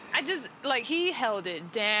 Like, he held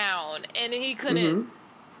it down, and he couldn't...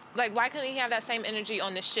 Like, why couldn't he have that same energy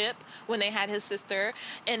on the ship when they had his sister,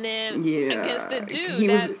 and then against the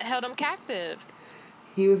dude that held him captive?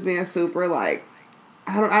 He was being super, like...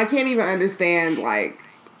 I can't even understand, like,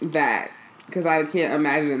 that. Because I can't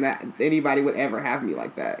imagine that anybody would ever have me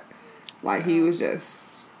like that. Like, he was just...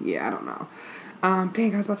 Yeah, I don't know.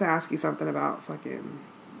 Dang, I was about to ask you something about fucking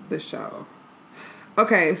the show.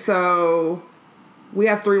 Okay, so... We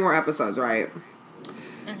have 3 more episodes, right?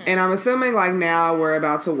 And I'm assuming, like, now we're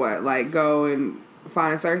about to what? Like, go and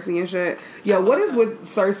find Cersei and shit? Yo, what is with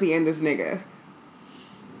Cersei and this nigga?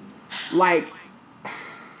 Like,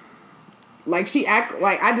 she act...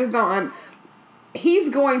 Like, I just don't... He's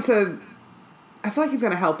going to... I feel like he's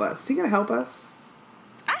going to help us. Is he going to help us?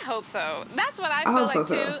 I hope so. That's what I feel like,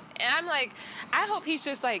 too. And I'm like, I hope he's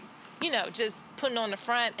just, like, you know, just putting on the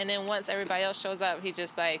front, and then once everybody else shows up, he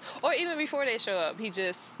just, like... Or even before they show up, he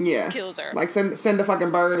just kills her. Like, send a fucking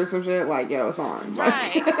bird or some shit. Like, yo, it's on.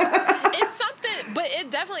 Right. It's something... But it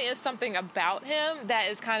definitely is something about him that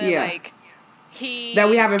is kind of, like... That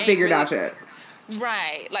we haven't figured out yet.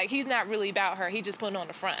 Right. Like, he's not really about her. He just putting on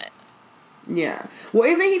the front. Yeah. Well,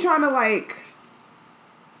 isn't he trying to, like...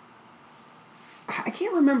 I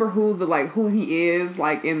can't remember who he is,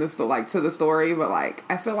 like, in the story, like, to the story, but, like,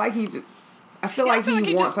 I feel like he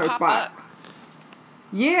wants her spot. Up.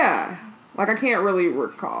 Yeah. Like, I can't really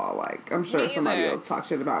recall. Like, I'm sure somebody will talk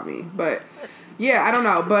shit about me. But, yeah, I don't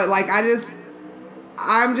know. But, like,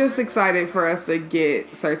 I'm just excited for us to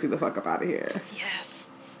get Cersei the fuck up out of here. Yes.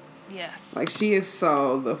 Yes. Like, she is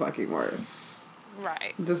so the fucking worst.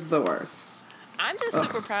 Right. Just the worst. I'm just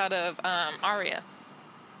super proud of Arya.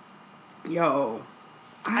 Yo,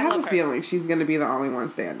 I have a feeling she's going to be the only one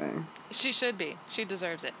standing. She should be. She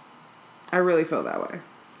deserves it. I really feel that way.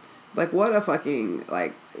 Like, what a fucking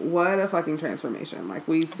transformation. Like,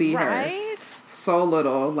 we see her so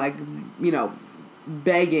little, like, you know,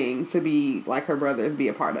 begging to be, like, her brothers be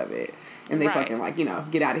a part of it. And they fucking, like, you know,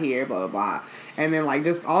 get out of here, blah, blah, blah. And then, like,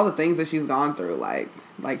 just all the things that she's gone through, like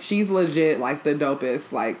she's legit, like, the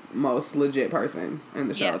dopest, like, most legit person in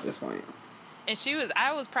the show at this point. And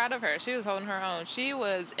I was proud of her. She was holding her own. She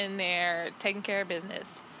was in there taking care of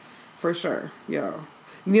business. For sure. Yo.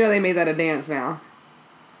 You know they made that a dance now.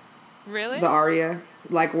 Really? The Arya.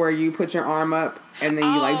 Like where you put your arm up and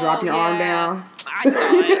then you like drop your arm down. I saw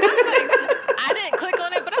it. I was like, I didn't click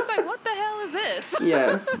on it, but I was like, what the hell is this?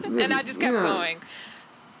 Yes. And I just kept going.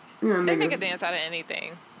 They make a dance out of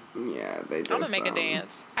anything. Yeah, they just... I'm going to make a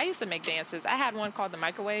dance. I used to make dances. I had one called the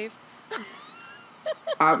microwave.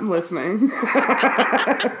 I'm listening.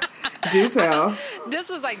 Do tell.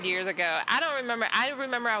 This was like years ago. I don't remember. I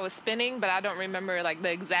remember I was spinning, but I don't remember like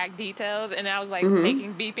the exact details. And I was like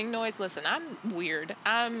making beeping noise. Listen, I'm weird.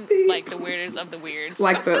 I'm like the weirdest of the weirds.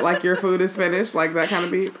 Like your food is finished, like that kind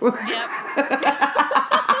of beep. Yep.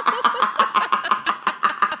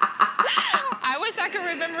 I wish I could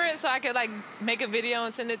remember it so I could like make a video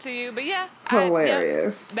and send it to you. But yeah,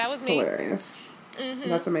 hilarious. That was me. Hilarious. Mm-hmm.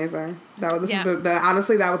 That's amazing.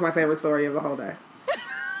 Honestly, that was my favorite story of the whole day.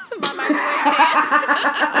 My microwave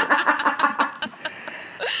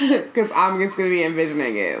dance. Because I'm just going to be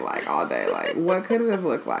envisioning it, like, all day. Like, what could it have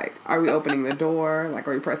looked like? Are we opening the door? Like,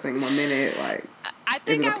 are we pressing 1 minute? Like, I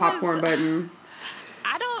think is it a popcorn button?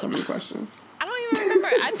 So many questions. I don't even remember.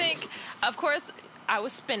 I think, of course... I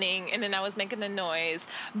was spinning and then I was making the noise,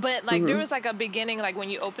 but like there was like a beginning, like when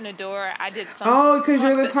you open a door, I did something. Oh, because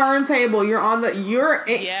you're the turntable. You're on the. You're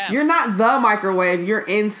not the microwave. You're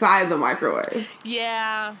inside the microwave.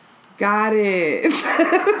 Yeah. Got it.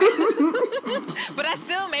 But I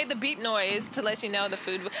still made the beep noise to let you know the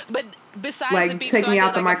food. But besides like, the beep, take me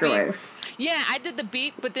out the microwave. Yeah, I did the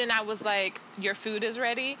beep, but then I was like, your food is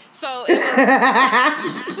ready. So it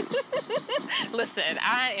was. Listen,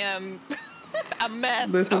 I am. A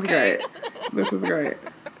mess. This is great. This is great.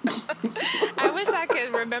 I wish I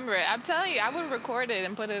could remember it. I'm telling you, I would record it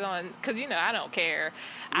and put it on, because, you know, I don't care.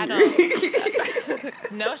 I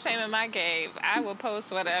don't. No shame in my game. I will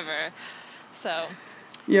post whatever. So.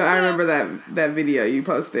 Yeah, I remember that video you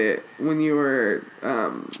posted when you were.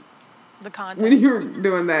 The contest. When you were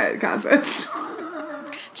doing that contest.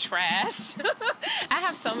 Trash. I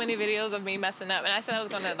have so many videos of me messing up, and I said I was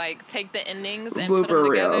going to, like, take the endings and blooper put them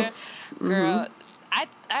together. Reels. Girl,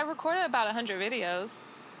 I recorded about 100 videos.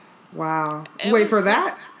 Wow. Wait, for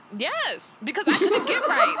that? Yes, because I couldn't get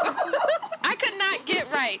right. I could not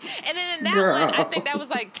get right. And then in that one, I think that was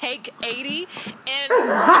like take 80. And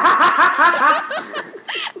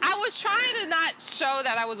I was trying to not show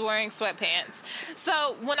that I was wearing sweatpants.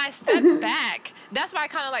 So when I stepped back, that's why I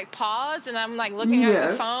kind of like paused and I'm like looking at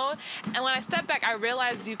the phone. And when I stepped back, I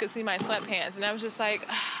realized you could see my sweatpants. And I was just like,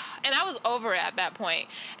 and I was over it at that point.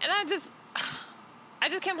 And I just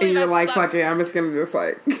can't believe you're like, sucked. fuck it, I'm just gonna just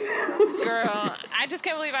like... Girl, I just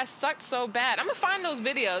can't believe I sucked so bad. I'm gonna find those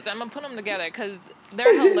videos and I'm gonna put them together because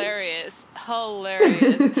they're hilarious.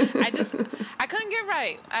 Hilarious. I couldn't get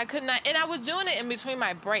right. I could not. And I was doing it in between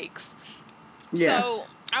my breaks. Yeah. So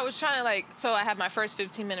I was trying to so I had my first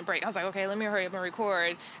 15-minute break. I was like, okay, let me hurry up and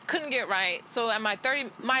record. Couldn't get right. So at my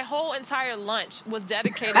whole entire lunch was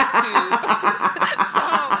dedicated to, so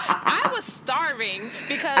I was starving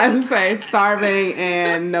because. I'm saying starving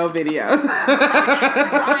and no video. Right.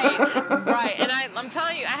 And I'm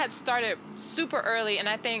telling you, I had started super early and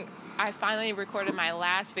I think I finally recorded my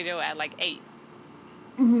last video at like 8.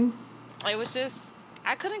 Mm-hmm. It was just,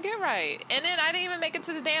 I couldn't get right. And then I didn't even make it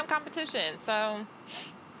to the damn competition, so...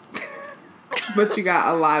 But you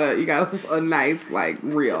got a nice, like,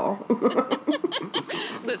 reel.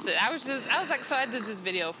 Listen, I was like, so I did this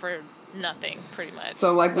video for nothing, pretty much.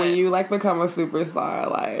 So, like, when you, like, become a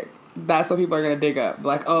superstar, like, that's what people are gonna dig up.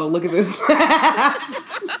 Like, oh, look at this.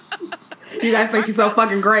 You guys think she's so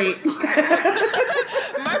fucking great.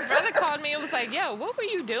 My brother called me and was like, yo, what were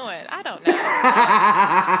you doing? I don't know.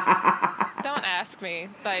 Don't ask me.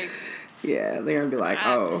 Like... Yeah, they're gonna be like,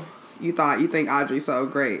 oh... You think Audrey's so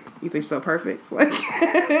great. You think she's so perfect. Like,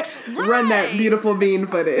 run that beautiful bean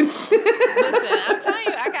footage. Listen, I'm telling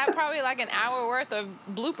you, I got probably like an hour worth of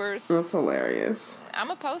bloopers. That's hilarious. I'm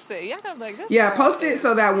going to post it. Y'all going to be like, this. Yeah, post it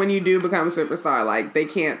so that when you do become a superstar, like, they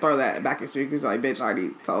can't throw that back at you because you're like, bitch, I already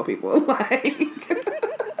told people. Like,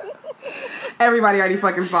 everybody already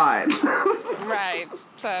fucking saw it. Right.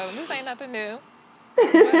 So, this ain't nothing new.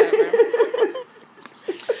 Whatever.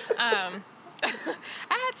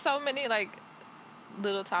 I had so many like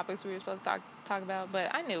little topics we were supposed to talk about,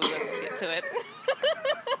 but I knew we wasn't gonna get to it.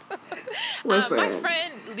 My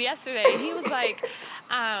friend yesterday, he was like,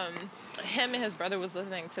 him and his brother was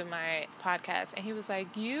listening to my podcast, and he was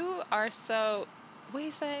like, "You are so," what did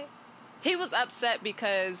he say? He was upset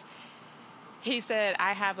because he said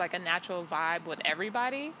I have like a natural vibe with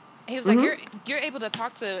everybody. He was like, "You're able to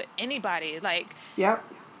talk to anybody, like." Yep.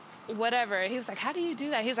 Whatever. He was like, how do you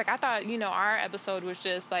do that? He's like, I thought, our episode was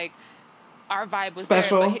just like, our vibe was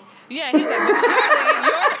special. There. But he's like, but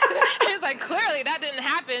clearly, he's like, clearly that didn't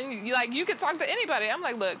happen. You could talk to anybody. I'm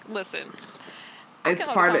like, look, listen.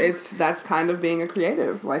 That's kind of being a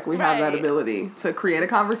creative. Like, we have that ability to create a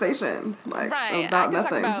conversation. Like, about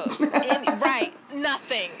nothing.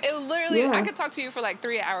 Nothing. It literally, I could talk to you for like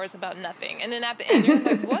 3 hours about nothing. And then at the end, you're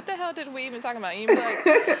like, what the hell did we even talk about? And you'd be like,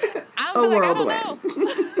 I don't know.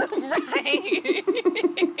 Right.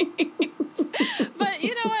 But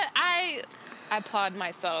you know what? I applaud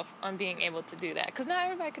myself on being able to do that. Because not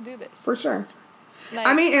everybody could do this. For sure. Like,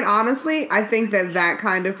 I mean, and honestly, I think that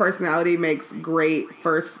kind of personality makes great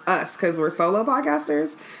for us because we're solo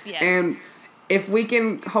podcasters. Yes. And if we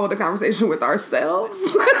can hold a conversation with ourselves,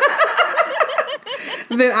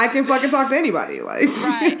 then I can fucking talk to anybody. Like,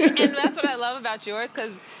 right. And that's what I love about yours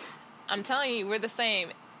because I'm telling you, we're the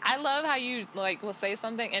same. I love how you like will say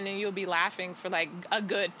something and then you'll be laughing for like a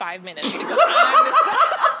good 5 minutes because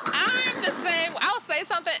I'm the same. I'll say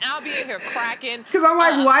something and I'll be in here cracking. Because I'm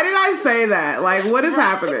like, why did I say that? Like, what is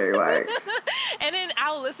happening? Like, and then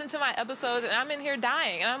I'll listen to my episodes and I'm in here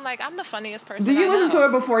dying and I'm like, I'm the funniest person. Do you listen to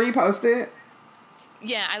it before you post it?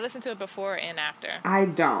 Yeah, I listen to it before and after. I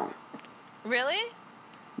don't. Really?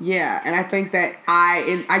 Yeah, and I think that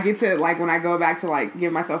I get to, like, when I go back to, like,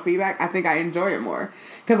 give myself feedback, I think I enjoy it more.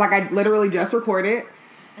 Because, like, I literally just record it,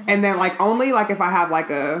 and then, like, only, like, if I have, like,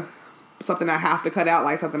 something I have to cut out,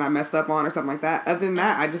 like, something I messed up on or something like that. Other than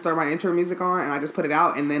that, I just throw my intro music on, and I just put it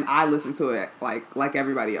out, and then I listen to it, like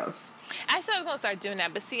everybody else. I said I was going to start doing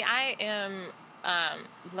that, but see, I am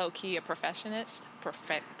low-key a perfectionist.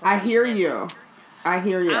 I hear you.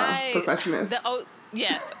 Perfectionist.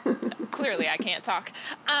 Yes, clearly I can't talk.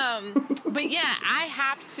 But yeah, I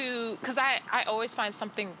have to, because I always find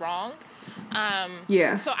something wrong.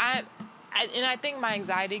 Yeah. So I think my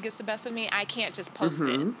anxiety gets the best of me. I can't just post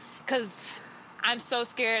it because I'm so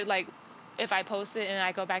scared, like, if I post it and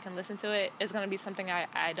I go back and listen to it, it's going to be something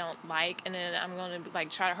I don't like. And then I'm going to, like,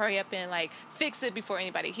 try to hurry up and, like, fix it before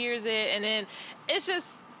anybody hears it. And then it's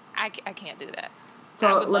just, I can't do that.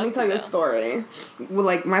 So let me tell you a story. Well,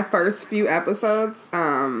 like, my first few episodes,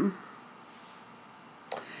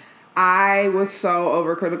 I was so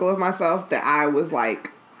overcritical of myself that I was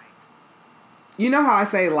like, you know how I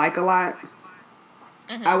say like a lot?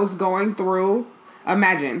 Mm-hmm. I was going through,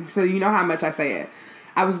 imagine, so you know how much I say it.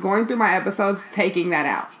 I was going through my episodes taking that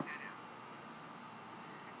out.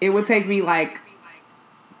 It would take me like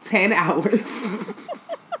 10 hours.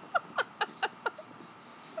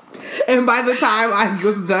 And by the time I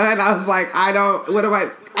was done, I was like, I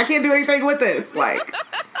can't do anything with this. I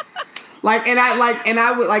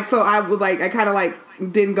kind of like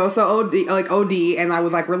didn't go so OD, and I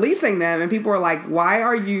was like releasing them, and people were like, why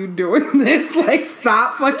are you doing this? Like,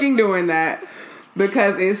 stop fucking doing that,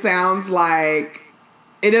 because it sounds like,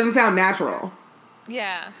 it doesn't sound natural.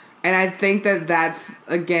 Yeah. And I think that that's,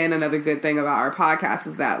 again, another good thing about our podcast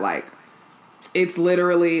is that, like, it's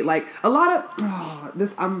literally, like, a lot of...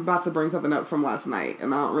 I'm about to bring something up from last night,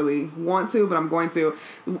 and I don't really want to, but I'm going to.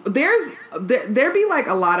 There be, like,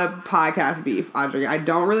 a lot of podcast beef, Audrey. I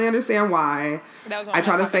don't really understand why. That was one I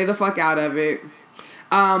try to stay the fuck out of it.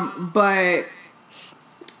 But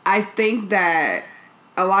I think that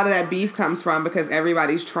a lot of that beef comes from because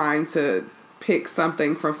everybody's trying to pick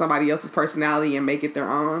something from somebody else's personality and make it their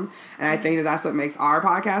own. And I think that that's what makes our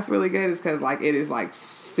podcast really good, is because, like, it is, like,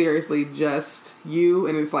 seriously just you,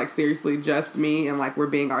 and it's, like, seriously just me, and, like, we're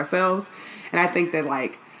being ourselves. And I think that,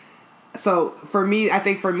 like, so for me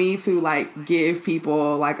to, like, give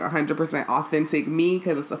people, like, 100% authentic me,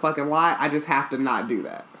 because it's a fucking lot, I just have to not do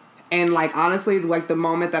that. And, like, honestly, like, the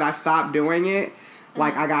moment that I stopped doing it,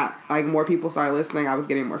 like, I got, like, more people started listening, I was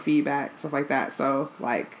getting more feedback, stuff like that. So,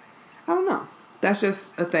 like, I don't know. That's just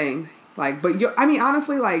a thing. Like, but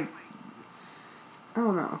honestly, like, I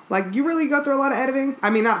don't know. Like, you really go through a lot of editing? I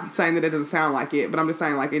mean, not saying that it doesn't sound like it, but I'm just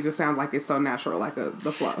saying, like, it just sounds like it's so natural, like the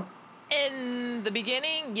flow. In the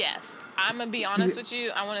beginning, yes. I'm going to be honest with you.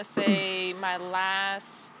 I want to say my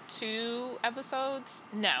last 2 episodes,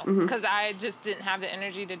 no. Because I just didn't have the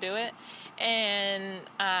energy to do it. And,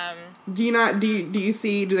 do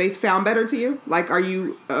they sound better to you? Like, are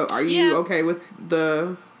you okay with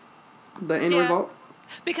the end result?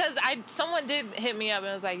 Because someone did hit me up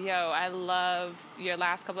and was like, yo, I love your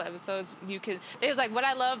last couple of episodes. It was like, what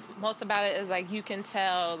I love most about it is, like, you can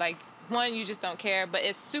tell, like, one, you just don't care, but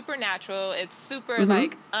it's super natural. It's super,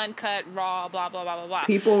 like, uncut, raw, blah, blah, blah, blah, blah.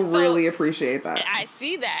 People really appreciate that. I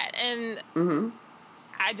see that. And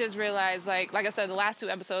I just realized, like I said, the last 2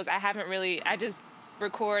 episodes, I just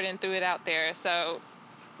record and threw it out there. So,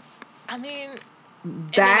 I mean...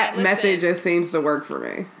 That method just seems to work for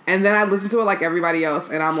me. And then I listen to it like everybody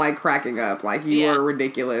else, and I'm, like, cracking up. Like, you are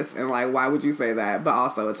ridiculous, and, like, why would you say that? But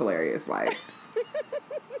also, it's hilarious. Like...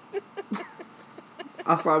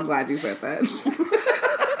 Also, I'm glad you said that.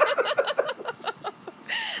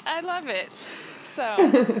 I love it.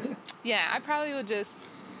 So, yeah, I probably would just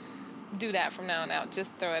do that from now on out.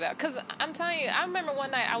 Just throw it out. Because I'm telling you, I remember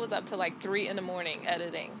one night I was up to, like, 3 a.m.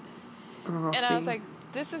 editing. And I was like,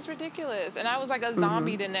 this is ridiculous. And I was like a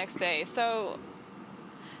zombie the next day. So,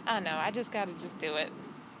 I don't know. I just got to just do it.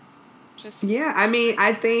 Yeah, I mean,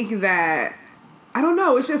 I think that, I don't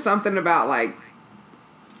know. It's just something about, like,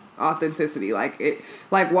 authenticity. Like,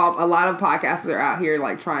 while a lot of podcasters are out here,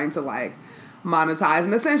 like, trying to, like, monetize,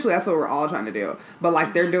 and essentially that's what we're all trying to do, but,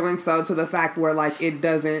 like, they're doing so to the fact where, like, it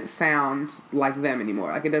doesn't sound like them anymore.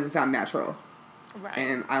 Like, it doesn't sound natural. Right.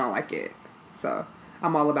 And I don't like it. So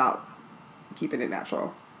I'm all about keeping it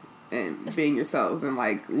natural and being yourselves, and,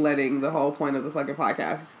 like, letting the whole point of the fucking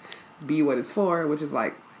podcast be what it's for, which is,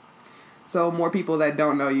 like, so more people that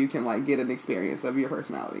don't know you can, like, get an experience of your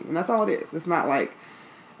personality. And that's all it is. It's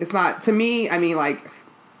not, to me, I mean, like,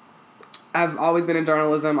 I've always been in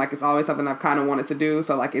journalism. Like, it's always something I've kind of wanted to do.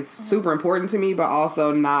 So, like, it's super important to me, but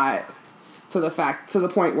also not to the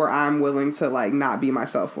point where I'm willing to, like, not be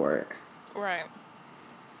myself for it. Right.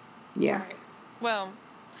 Yeah. Right. Well,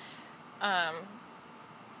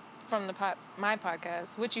 from my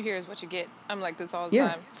podcast, what you hear is what you get. I'm like this all the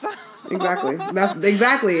time. So. Exactly.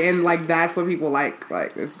 Exactly. And, like, that's what people like.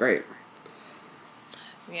 Like, it's great.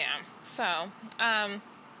 Yeah. So,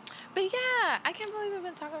 but yeah, I can't believe we've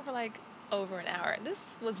been talking for, like, over an hour.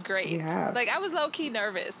 This was great. Yeah. Like, I was low-key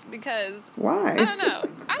nervous because... Why? I don't know.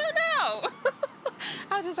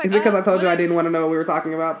 I was just like... Is it because I told you I didn't want to know what we were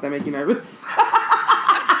talking about that make you nervous?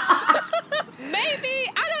 Maybe.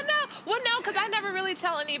 I don't know. Well, no, because I never really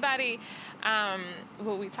tell anybody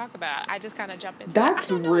what we talk about. I just kind of jump into it. That's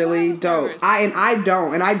really dope.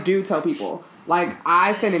 I do tell people. Like,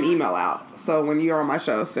 I send an email out. So when you're on my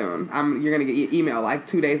show soon, you're going to get email, like,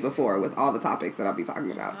 2 days before with all the topics that I'll be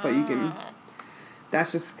talking about. So you can...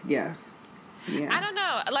 That's just... Yeah. I don't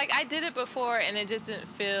know. Like, I did it before, and it just didn't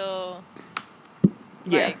feel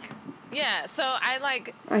like... Yeah, so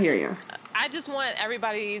I hear you. I just want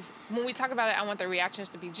everybody's, when we talk about it, I want the reactions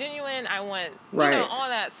to be genuine. I want, all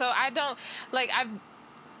that. So I don't,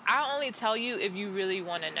 I'll only tell you if you really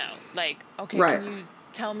want to know. Like, okay, can you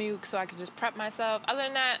tell me so I can just prep myself? Other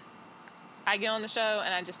than that, I get on the show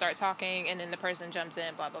and I just start talking, and then the person jumps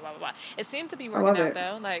in, blah, blah, blah, blah, blah. It seems to be working out,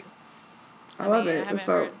 though. Like, I love it. It's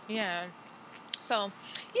dope. Yeah. So,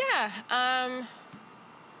 yeah.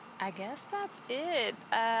 I guess that's it.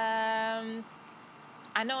 I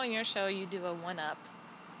know on your show you do a one-up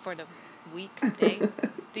for the weekday.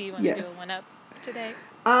 Do you want to do a one-up today?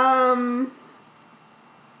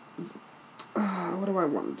 What do I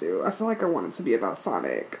want to do? I feel like I want it to be about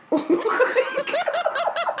Sonic.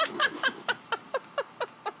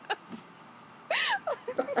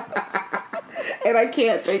 And I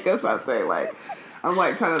can't think of something. Like, I'm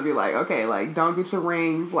like trying to be like, okay, like, don't get your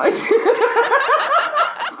rings. Like,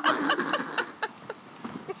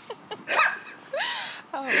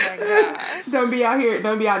 oh my gosh. Don't be out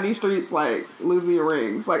in these streets, like, losing your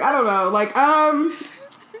rings. Like, I don't know. Like,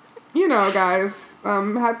 guys.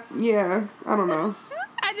 Yeah, I don't know.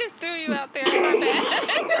 I just threw you out there in my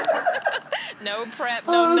bag. No prep,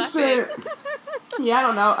 no nothing. Shit. Yeah, I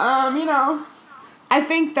don't know. I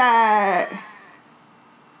think that...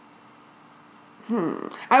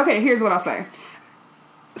 Okay, here's what I'll say.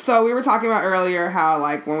 So we were talking about earlier how,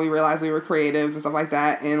 like, when we realized we were creatives and stuff like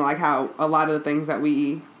that, and, like, how a lot of the things that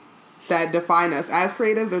define us as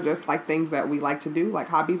creatives are just, like, things that we like to do, like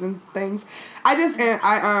hobbies and things. I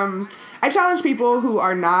challenge people who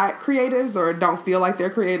are not creatives or don't feel like they're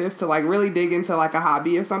creatives to, like, really dig into, like, a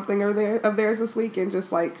hobby of something of theirs this week and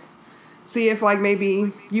just, like, see if, like,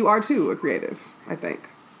 maybe you are, too, a creative, I think.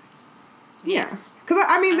 Yes. Because,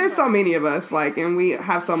 I mean, there's so many of us, like, and we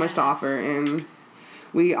have so much to offer, and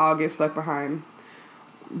we all get stuck behind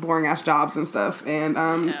boring-ass jobs and stuff, and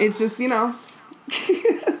it's just,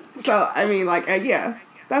 So, I mean, like,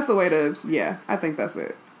 that's the way to, I think that's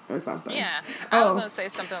it, or something. Yeah, I was going to say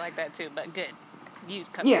something like that, too, but good. You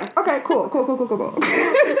covered it. Okay, cool.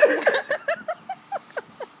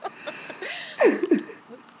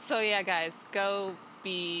 So, yeah, guys, go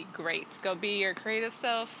be great. Go be your creative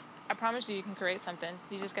self. I promise you can create something.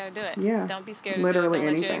 You just got to do it. Yeah. Don't be scared to literally do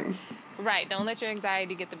it. Anything. Don't let your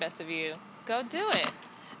anxiety get the best of you. Go do it.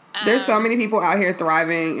 There's so many people out here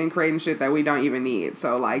thriving and creating shit that we don't even need.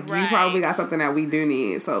 So, like, you probably got something that we do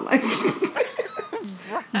need. So, like,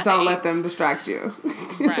 don't let them distract you.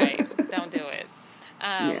 Right. Don't do it.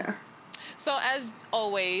 So, as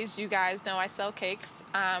always, you guys know I sell cakes.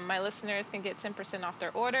 My listeners can get 10% off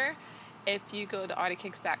their order if you go to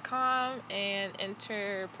audicakes.com and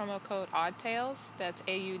enter promo code AUDTALES. That's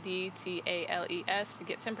AUDTALES to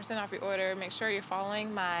get 10% off your order. Make sure you're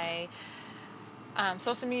following my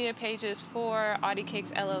social media pages for Audi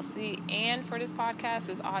Cakes LLC and for this podcast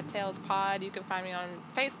is Aud Tales Pod. You can find me on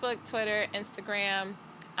Facebook, Twitter, Instagram.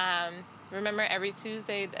 Remember, every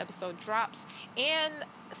Tuesday the episode drops, and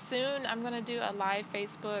soon I'm going to do a live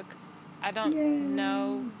Facebook. I don't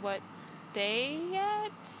know what day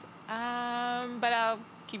yet, but I'll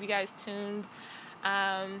keep you guys tuned.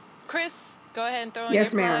 Chris, go ahead and throw in your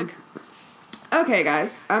plug. Yes, ma'am. Okay,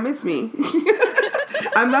 guys, it's me.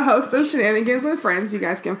 I'm the host of Shenanigans with Friends. You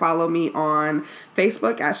guys can follow me on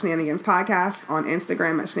Facebook at Shenanigans Podcast, on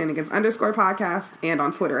Instagram at Shenanigans_podcast, and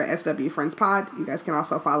on Twitter at SWFriendsPod. You guys can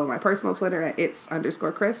also follow my personal Twitter at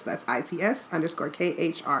its_Chris. That's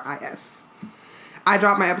ITS_KHRIS. I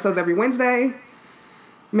drop my episodes every Wednesday,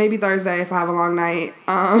 maybe Thursday if I have a long night.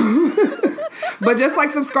 But just, like,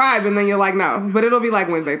 subscribe, and then you're like, no. But it'll be, like,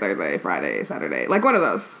 Wednesday, Thursday, Friday, Saturday. Like, one of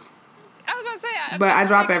those. I was about to say, I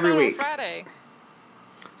drop every week. Friday.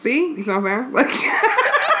 See? You see what I'm saying? Like,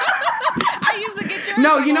 I usually get yours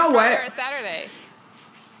no, you know on Friday what? or Saturday.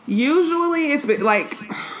 Usually it's like,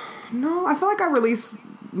 no, I feel like I release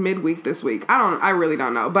midweek this week. I really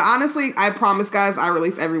don't know. But honestly, I promise, guys, I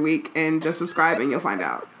release every week, and just subscribe and you'll find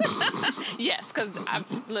out. Yes, because,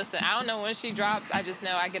 listen, I don't know when she drops. I just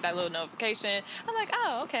know I get that little notification. I'm like,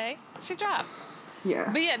 oh, okay, she dropped. Yeah.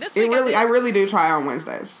 But yeah, this week I really do try on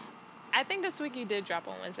Wednesdays. I think this week you did drop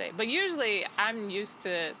on Wednesday. But usually I'm used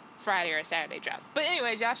to Friday or Saturday drops. But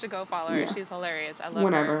anyways, y'all should go follow her. Yeah. She's hilarious. I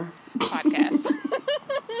love her podcast.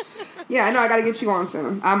 Yeah, I know. I got to get you on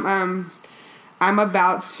soon. I'm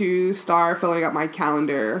about to start filling up my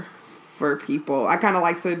calendar for people. I kind of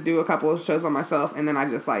like to do a couple of shows by myself, and then I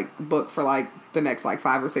just, like, book for, like, the next, like,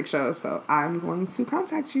 5 or 6 shows. So I'm going to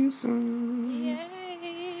contact you soon.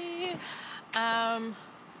 Yay. I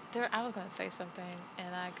was going to say something,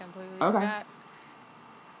 and I completely forgot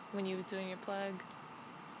when you was doing your plug.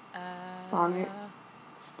 Sonic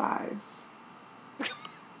Spies.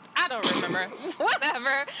 I I don't remember.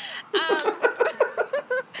 Whatever.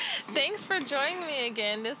 Thanks for joining me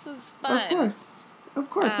again. This was fun. Of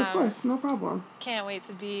course. No problem. Can't wait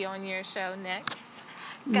to be on your show next.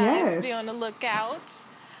 Yes. Guys, be on the lookout.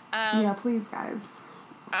 Yeah, please, guys.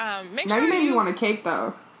 Make now sure you made me want a cake,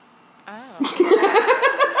 though. Oh.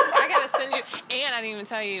 I gotta send you. And I didn't even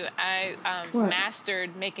tell you, I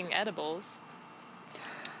mastered making edibles.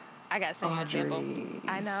 I gotta send you a sample.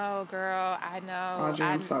 I know, girl. I know. Audrey,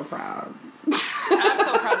 I'm so proud. I'm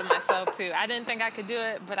so proud of myself, too. I didn't think I could do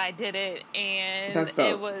it, but I did it. And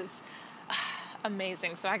it was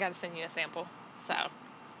amazing. So I gotta send you a sample. So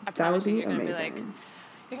I promise you, you're gonna be like,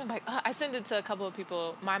 I sent it to a couple of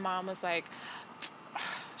people. My mom was like,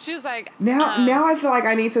 she was like, now I feel like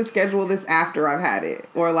I need to schedule this after I've had it,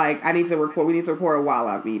 or like we need to record while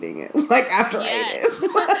I'm eating it, like after I eat it.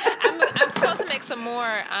 I'm supposed to make some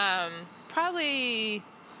more. I'll probably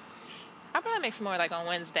make some more like on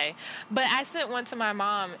Wednesday. But I sent one to my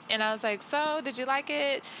mom, and I was like, "So, did you like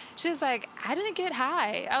it?" She was like, "I didn't get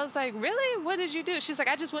high." I was like, "Really? What did you do?" She's like,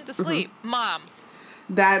 "I just went to sleep." Mom.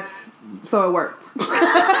 So it worked.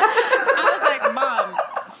 I was like, Mom,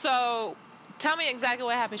 so tell me exactly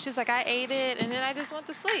what happened. She's like, I ate it, and then I just went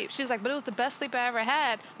to sleep. She's like, but it was the best sleep I ever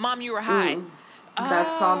had. Mom, you were high. That's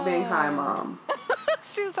called being high, Mom.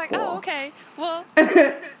 She was like, oh, okay. Well,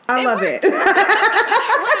 I love it.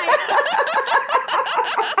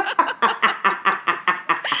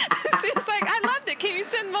 She was like, I loved it. Can you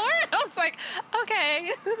send more? I was like,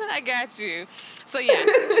 okay, I got you. So yeah,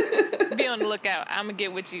 be on the lookout. I'm gonna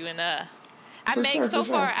get with you and I've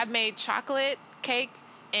made chocolate cake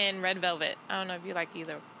and red velvet. I don't know if you like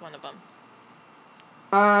either one of them.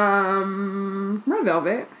 Red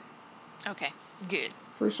velvet. Okay, good.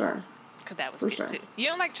 For sure. Because that was good too. You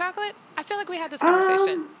don't like chocolate? I feel like we had this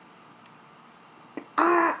conversation.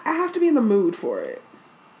 I have to be in the mood for it.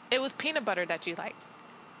 It was peanut butter that you liked,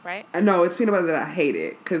 right? No, it's peanut butter that I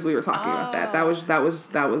hated because we were talking about that. That was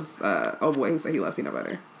oh boy who said he loved peanut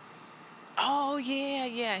butter. Oh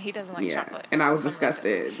yeah, he doesn't like chocolate. And I was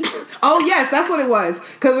disgusted. Oh yes, that's what it was.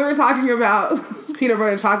 Because we were talking about peanut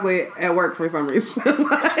butter and chocolate at work for some reason.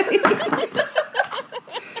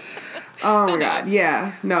 Oh my god,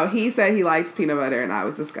 yeah. No, he said he likes peanut butter, and I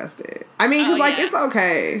was disgusted. I mean, because it's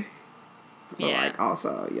okay, but like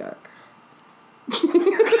also yuck.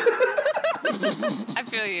 I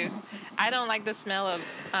feel you. I don't like the smell of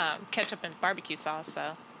ketchup and barbecue sauce.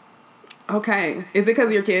 So. Okay, is it because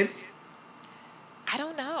of your kids? I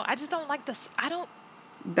don't know. I just don't like this.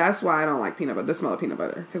 That's why I don't like peanut butter. The smell of peanut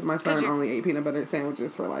butter, because my son only ate peanut butter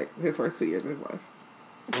sandwiches for like his first 2 years of his life.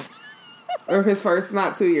 Or his first,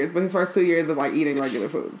 not 2 years, but his first 2 years of like eating regular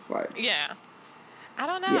foods. Like, yeah, I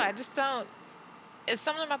don't know. Yeah. I just don't. It's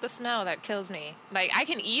something about the smell that kills me. Like I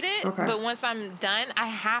can eat it, but once I'm done, I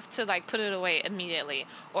have to like put it away immediately,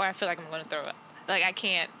 or I feel like I'm going to throw up. Like I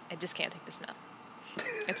just can't take the smell.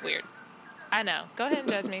 It's weird. I know. Go ahead and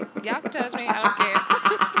judge me. Y'all can judge me. I don't care.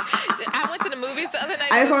 I went to the movies the other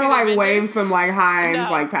night. I just want to like wave some like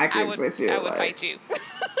Heinz packets at you. I would fight you.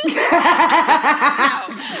 No,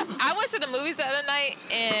 I went to the movies the other night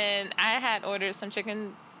and I had ordered some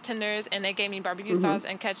chicken tenders and they gave me barbecue sauce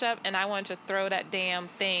and ketchup and I wanted to throw that damn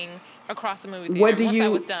thing across the movie theater once I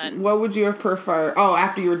was done. What would you have preferred? Oh,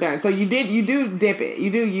 after you were done. So you do dip it. You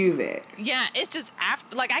do use it. Yeah, it's just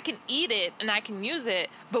after, like I can eat it and I can use it,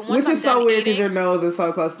 but once Which is so weird because your nose is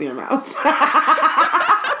so close to your mouth.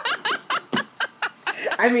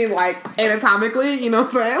 I mean, like, anatomically, you know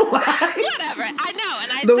what I'm saying? Like, whatever. I know,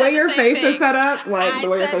 and I the way your face is set up, like, the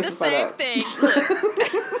way your face is set up.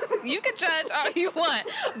 Look, you can judge all you want,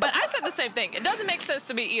 but I said the same thing. It doesn't make sense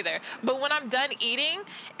to me either. But when I'm done eating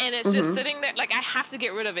and it's just sitting there, like, I have to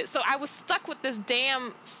get rid of it. So I was stuck with this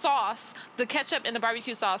damn sauce, the ketchup and the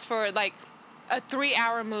barbecue sauce, for, like, a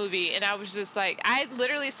 3-hour movie. And I was just, like, I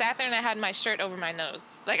literally sat there and I had my shirt over my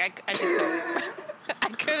nose. Like, I just couldn't. I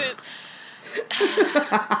couldn't.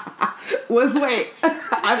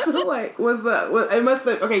 I feel like it must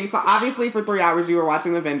have, okay, so obviously for 3 hours you were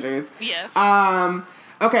watching the Avengers. Yes.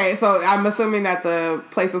 Okay, so I'm assuming that the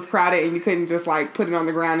place was crowded and you couldn't just like put it on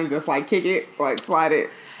the ground and just like kick it, like slide it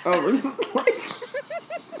over.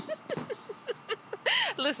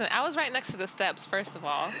 Listen, I was right next to the steps, first of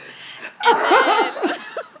all.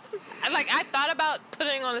 And then like, I thought about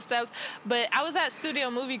putting it on the steps, but I was at Studio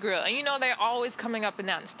Movie Grill, and you know they're always coming up and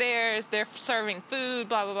down the stairs. They're serving food,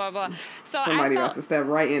 blah, blah, blah, blah. So somebody got to step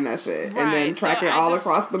right in that shit and then track it all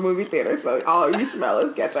across the movie theater, so all you smell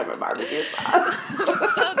is ketchup and barbecue sauce.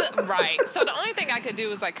 So the only thing I could do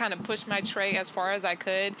was, like, kind of push my tray as far as I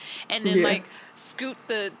could, and then, like, scoot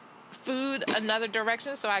the food another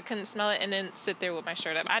direction so I couldn't smell it, and then sit there with my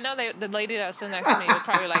shirt up. I know the lady that was sitting next to me was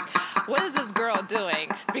probably like, what is this girl doing?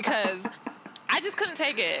 Because I just couldn't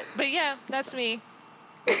take it. But yeah, that's me.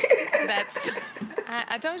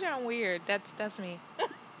 I told you I'm weird. That's me.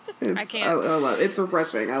 I can't. I love it. It's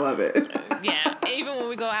refreshing. I love it. Yeah. Even when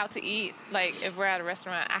we go out to eat, like if we're at a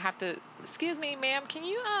restaurant, I have to, excuse me, ma'am, can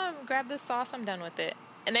you grab this sauce? I'm done with it.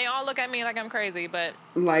 And they all look at me like I'm crazy, but...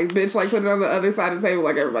 Like, bitch, like, put it on the other side of the table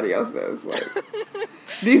like everybody else does. Like,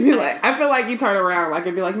 do you be like... I feel like you turn around, like,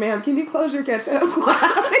 and be like, ma'am, can you close your ketchup?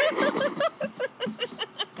 Whatever.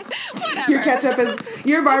 Your ketchup is...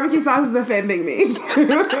 Your barbecue sauce is offending me.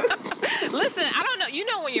 Listen, I don't know. You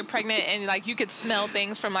know when you're pregnant and, like, you could smell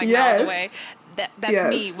things from, like, miles away? That's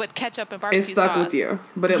me with ketchup and barbecue sauce. It stuck with you.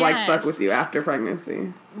 But it, like, stuck with you after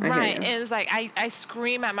pregnancy. Right. And it's like, I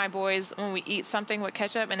scream at my boys when we eat something with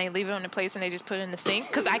ketchup and they leave it on the place and they just put it in the sink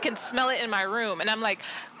because I can smell it in my room. And I'm like,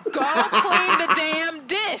 go clean the damn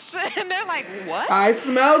dish. And they're like, what? I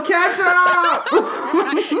smell ketchup!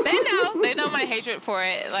 Right. They know my hatred for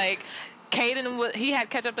it. Like, Caden, he had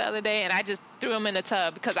ketchup the other day and I just threw him in the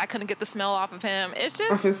tub because I couldn't get the smell off of him. It's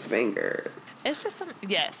just... Off his fingers. It's just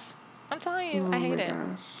yes. I'm telling you, I hate it.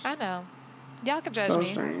 Gosh. I know. Y'all can judge so me.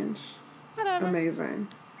 So strange. Whatever. Amazing.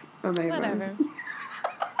 Whatever.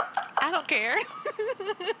 I don't care.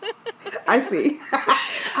 I see.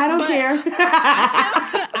 I don't care.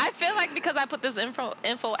 I feel like because I put this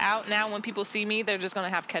info out, now when people see me, they're just going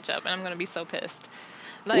to have ketchup, and I'm going to be so pissed.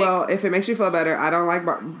 Like, well, if it makes you feel better, I don't like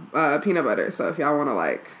peanut butter, so if y'all want to,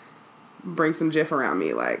 like, bring some Jif around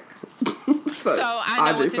me, like... so I know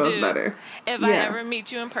Audrey what to feels do. Better. If I ever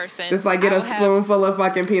meet you in person, just like get a spoonful of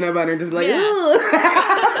fucking peanut butter and just be like,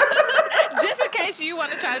 just in case you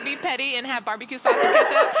want to try to be petty and have barbecue sauce and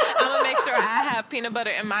ketchup, I'm gonna make sure I have peanut butter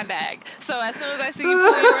in my bag. So as soon as I see you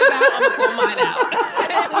pull yours out, I'm gonna pull mine out.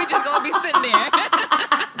 We just gonna be sitting there.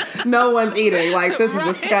 No one's eating. Like, this is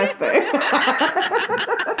disgusting.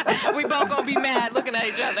 We both gonna be mad looking at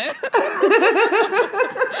each other.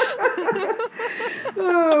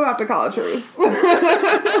 Oh, we'll have to call a truce.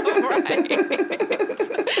 Right.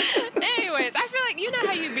 Anyways, I feel like, you know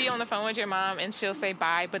how you be on the phone with your mom and she'll say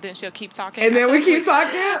bye, but then she'll keep talking? And then we keep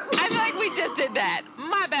talking? I feel like we just did that.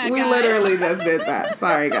 My bad, guys. We literally just did that.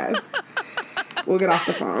 Sorry, guys. We'll get off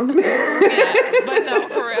the phone. Yeah, but no,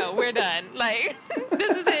 for real, we're done. Like,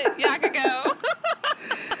 this is it. Y'all can go.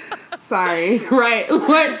 Sorry. Right.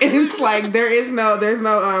 Like, it's like there's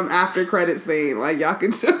no after credit scene. Like, y'all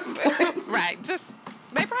can just right. Just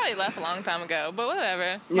they probably left a long time ago, but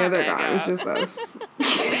whatever. Yeah, they're gone. It's just us.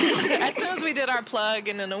 As soon as we did our plug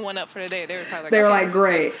and then the one up for the day, they were probably like, they were like,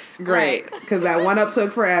 great, because that one up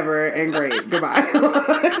took forever and great. Goodbye.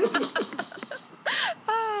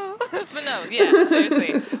 But no, yeah,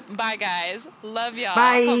 seriously. Bye, guys. Love y'all.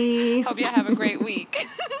 Bye. Hope y'all have a great week.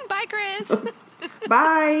 Bye, Chris.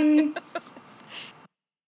 Bye.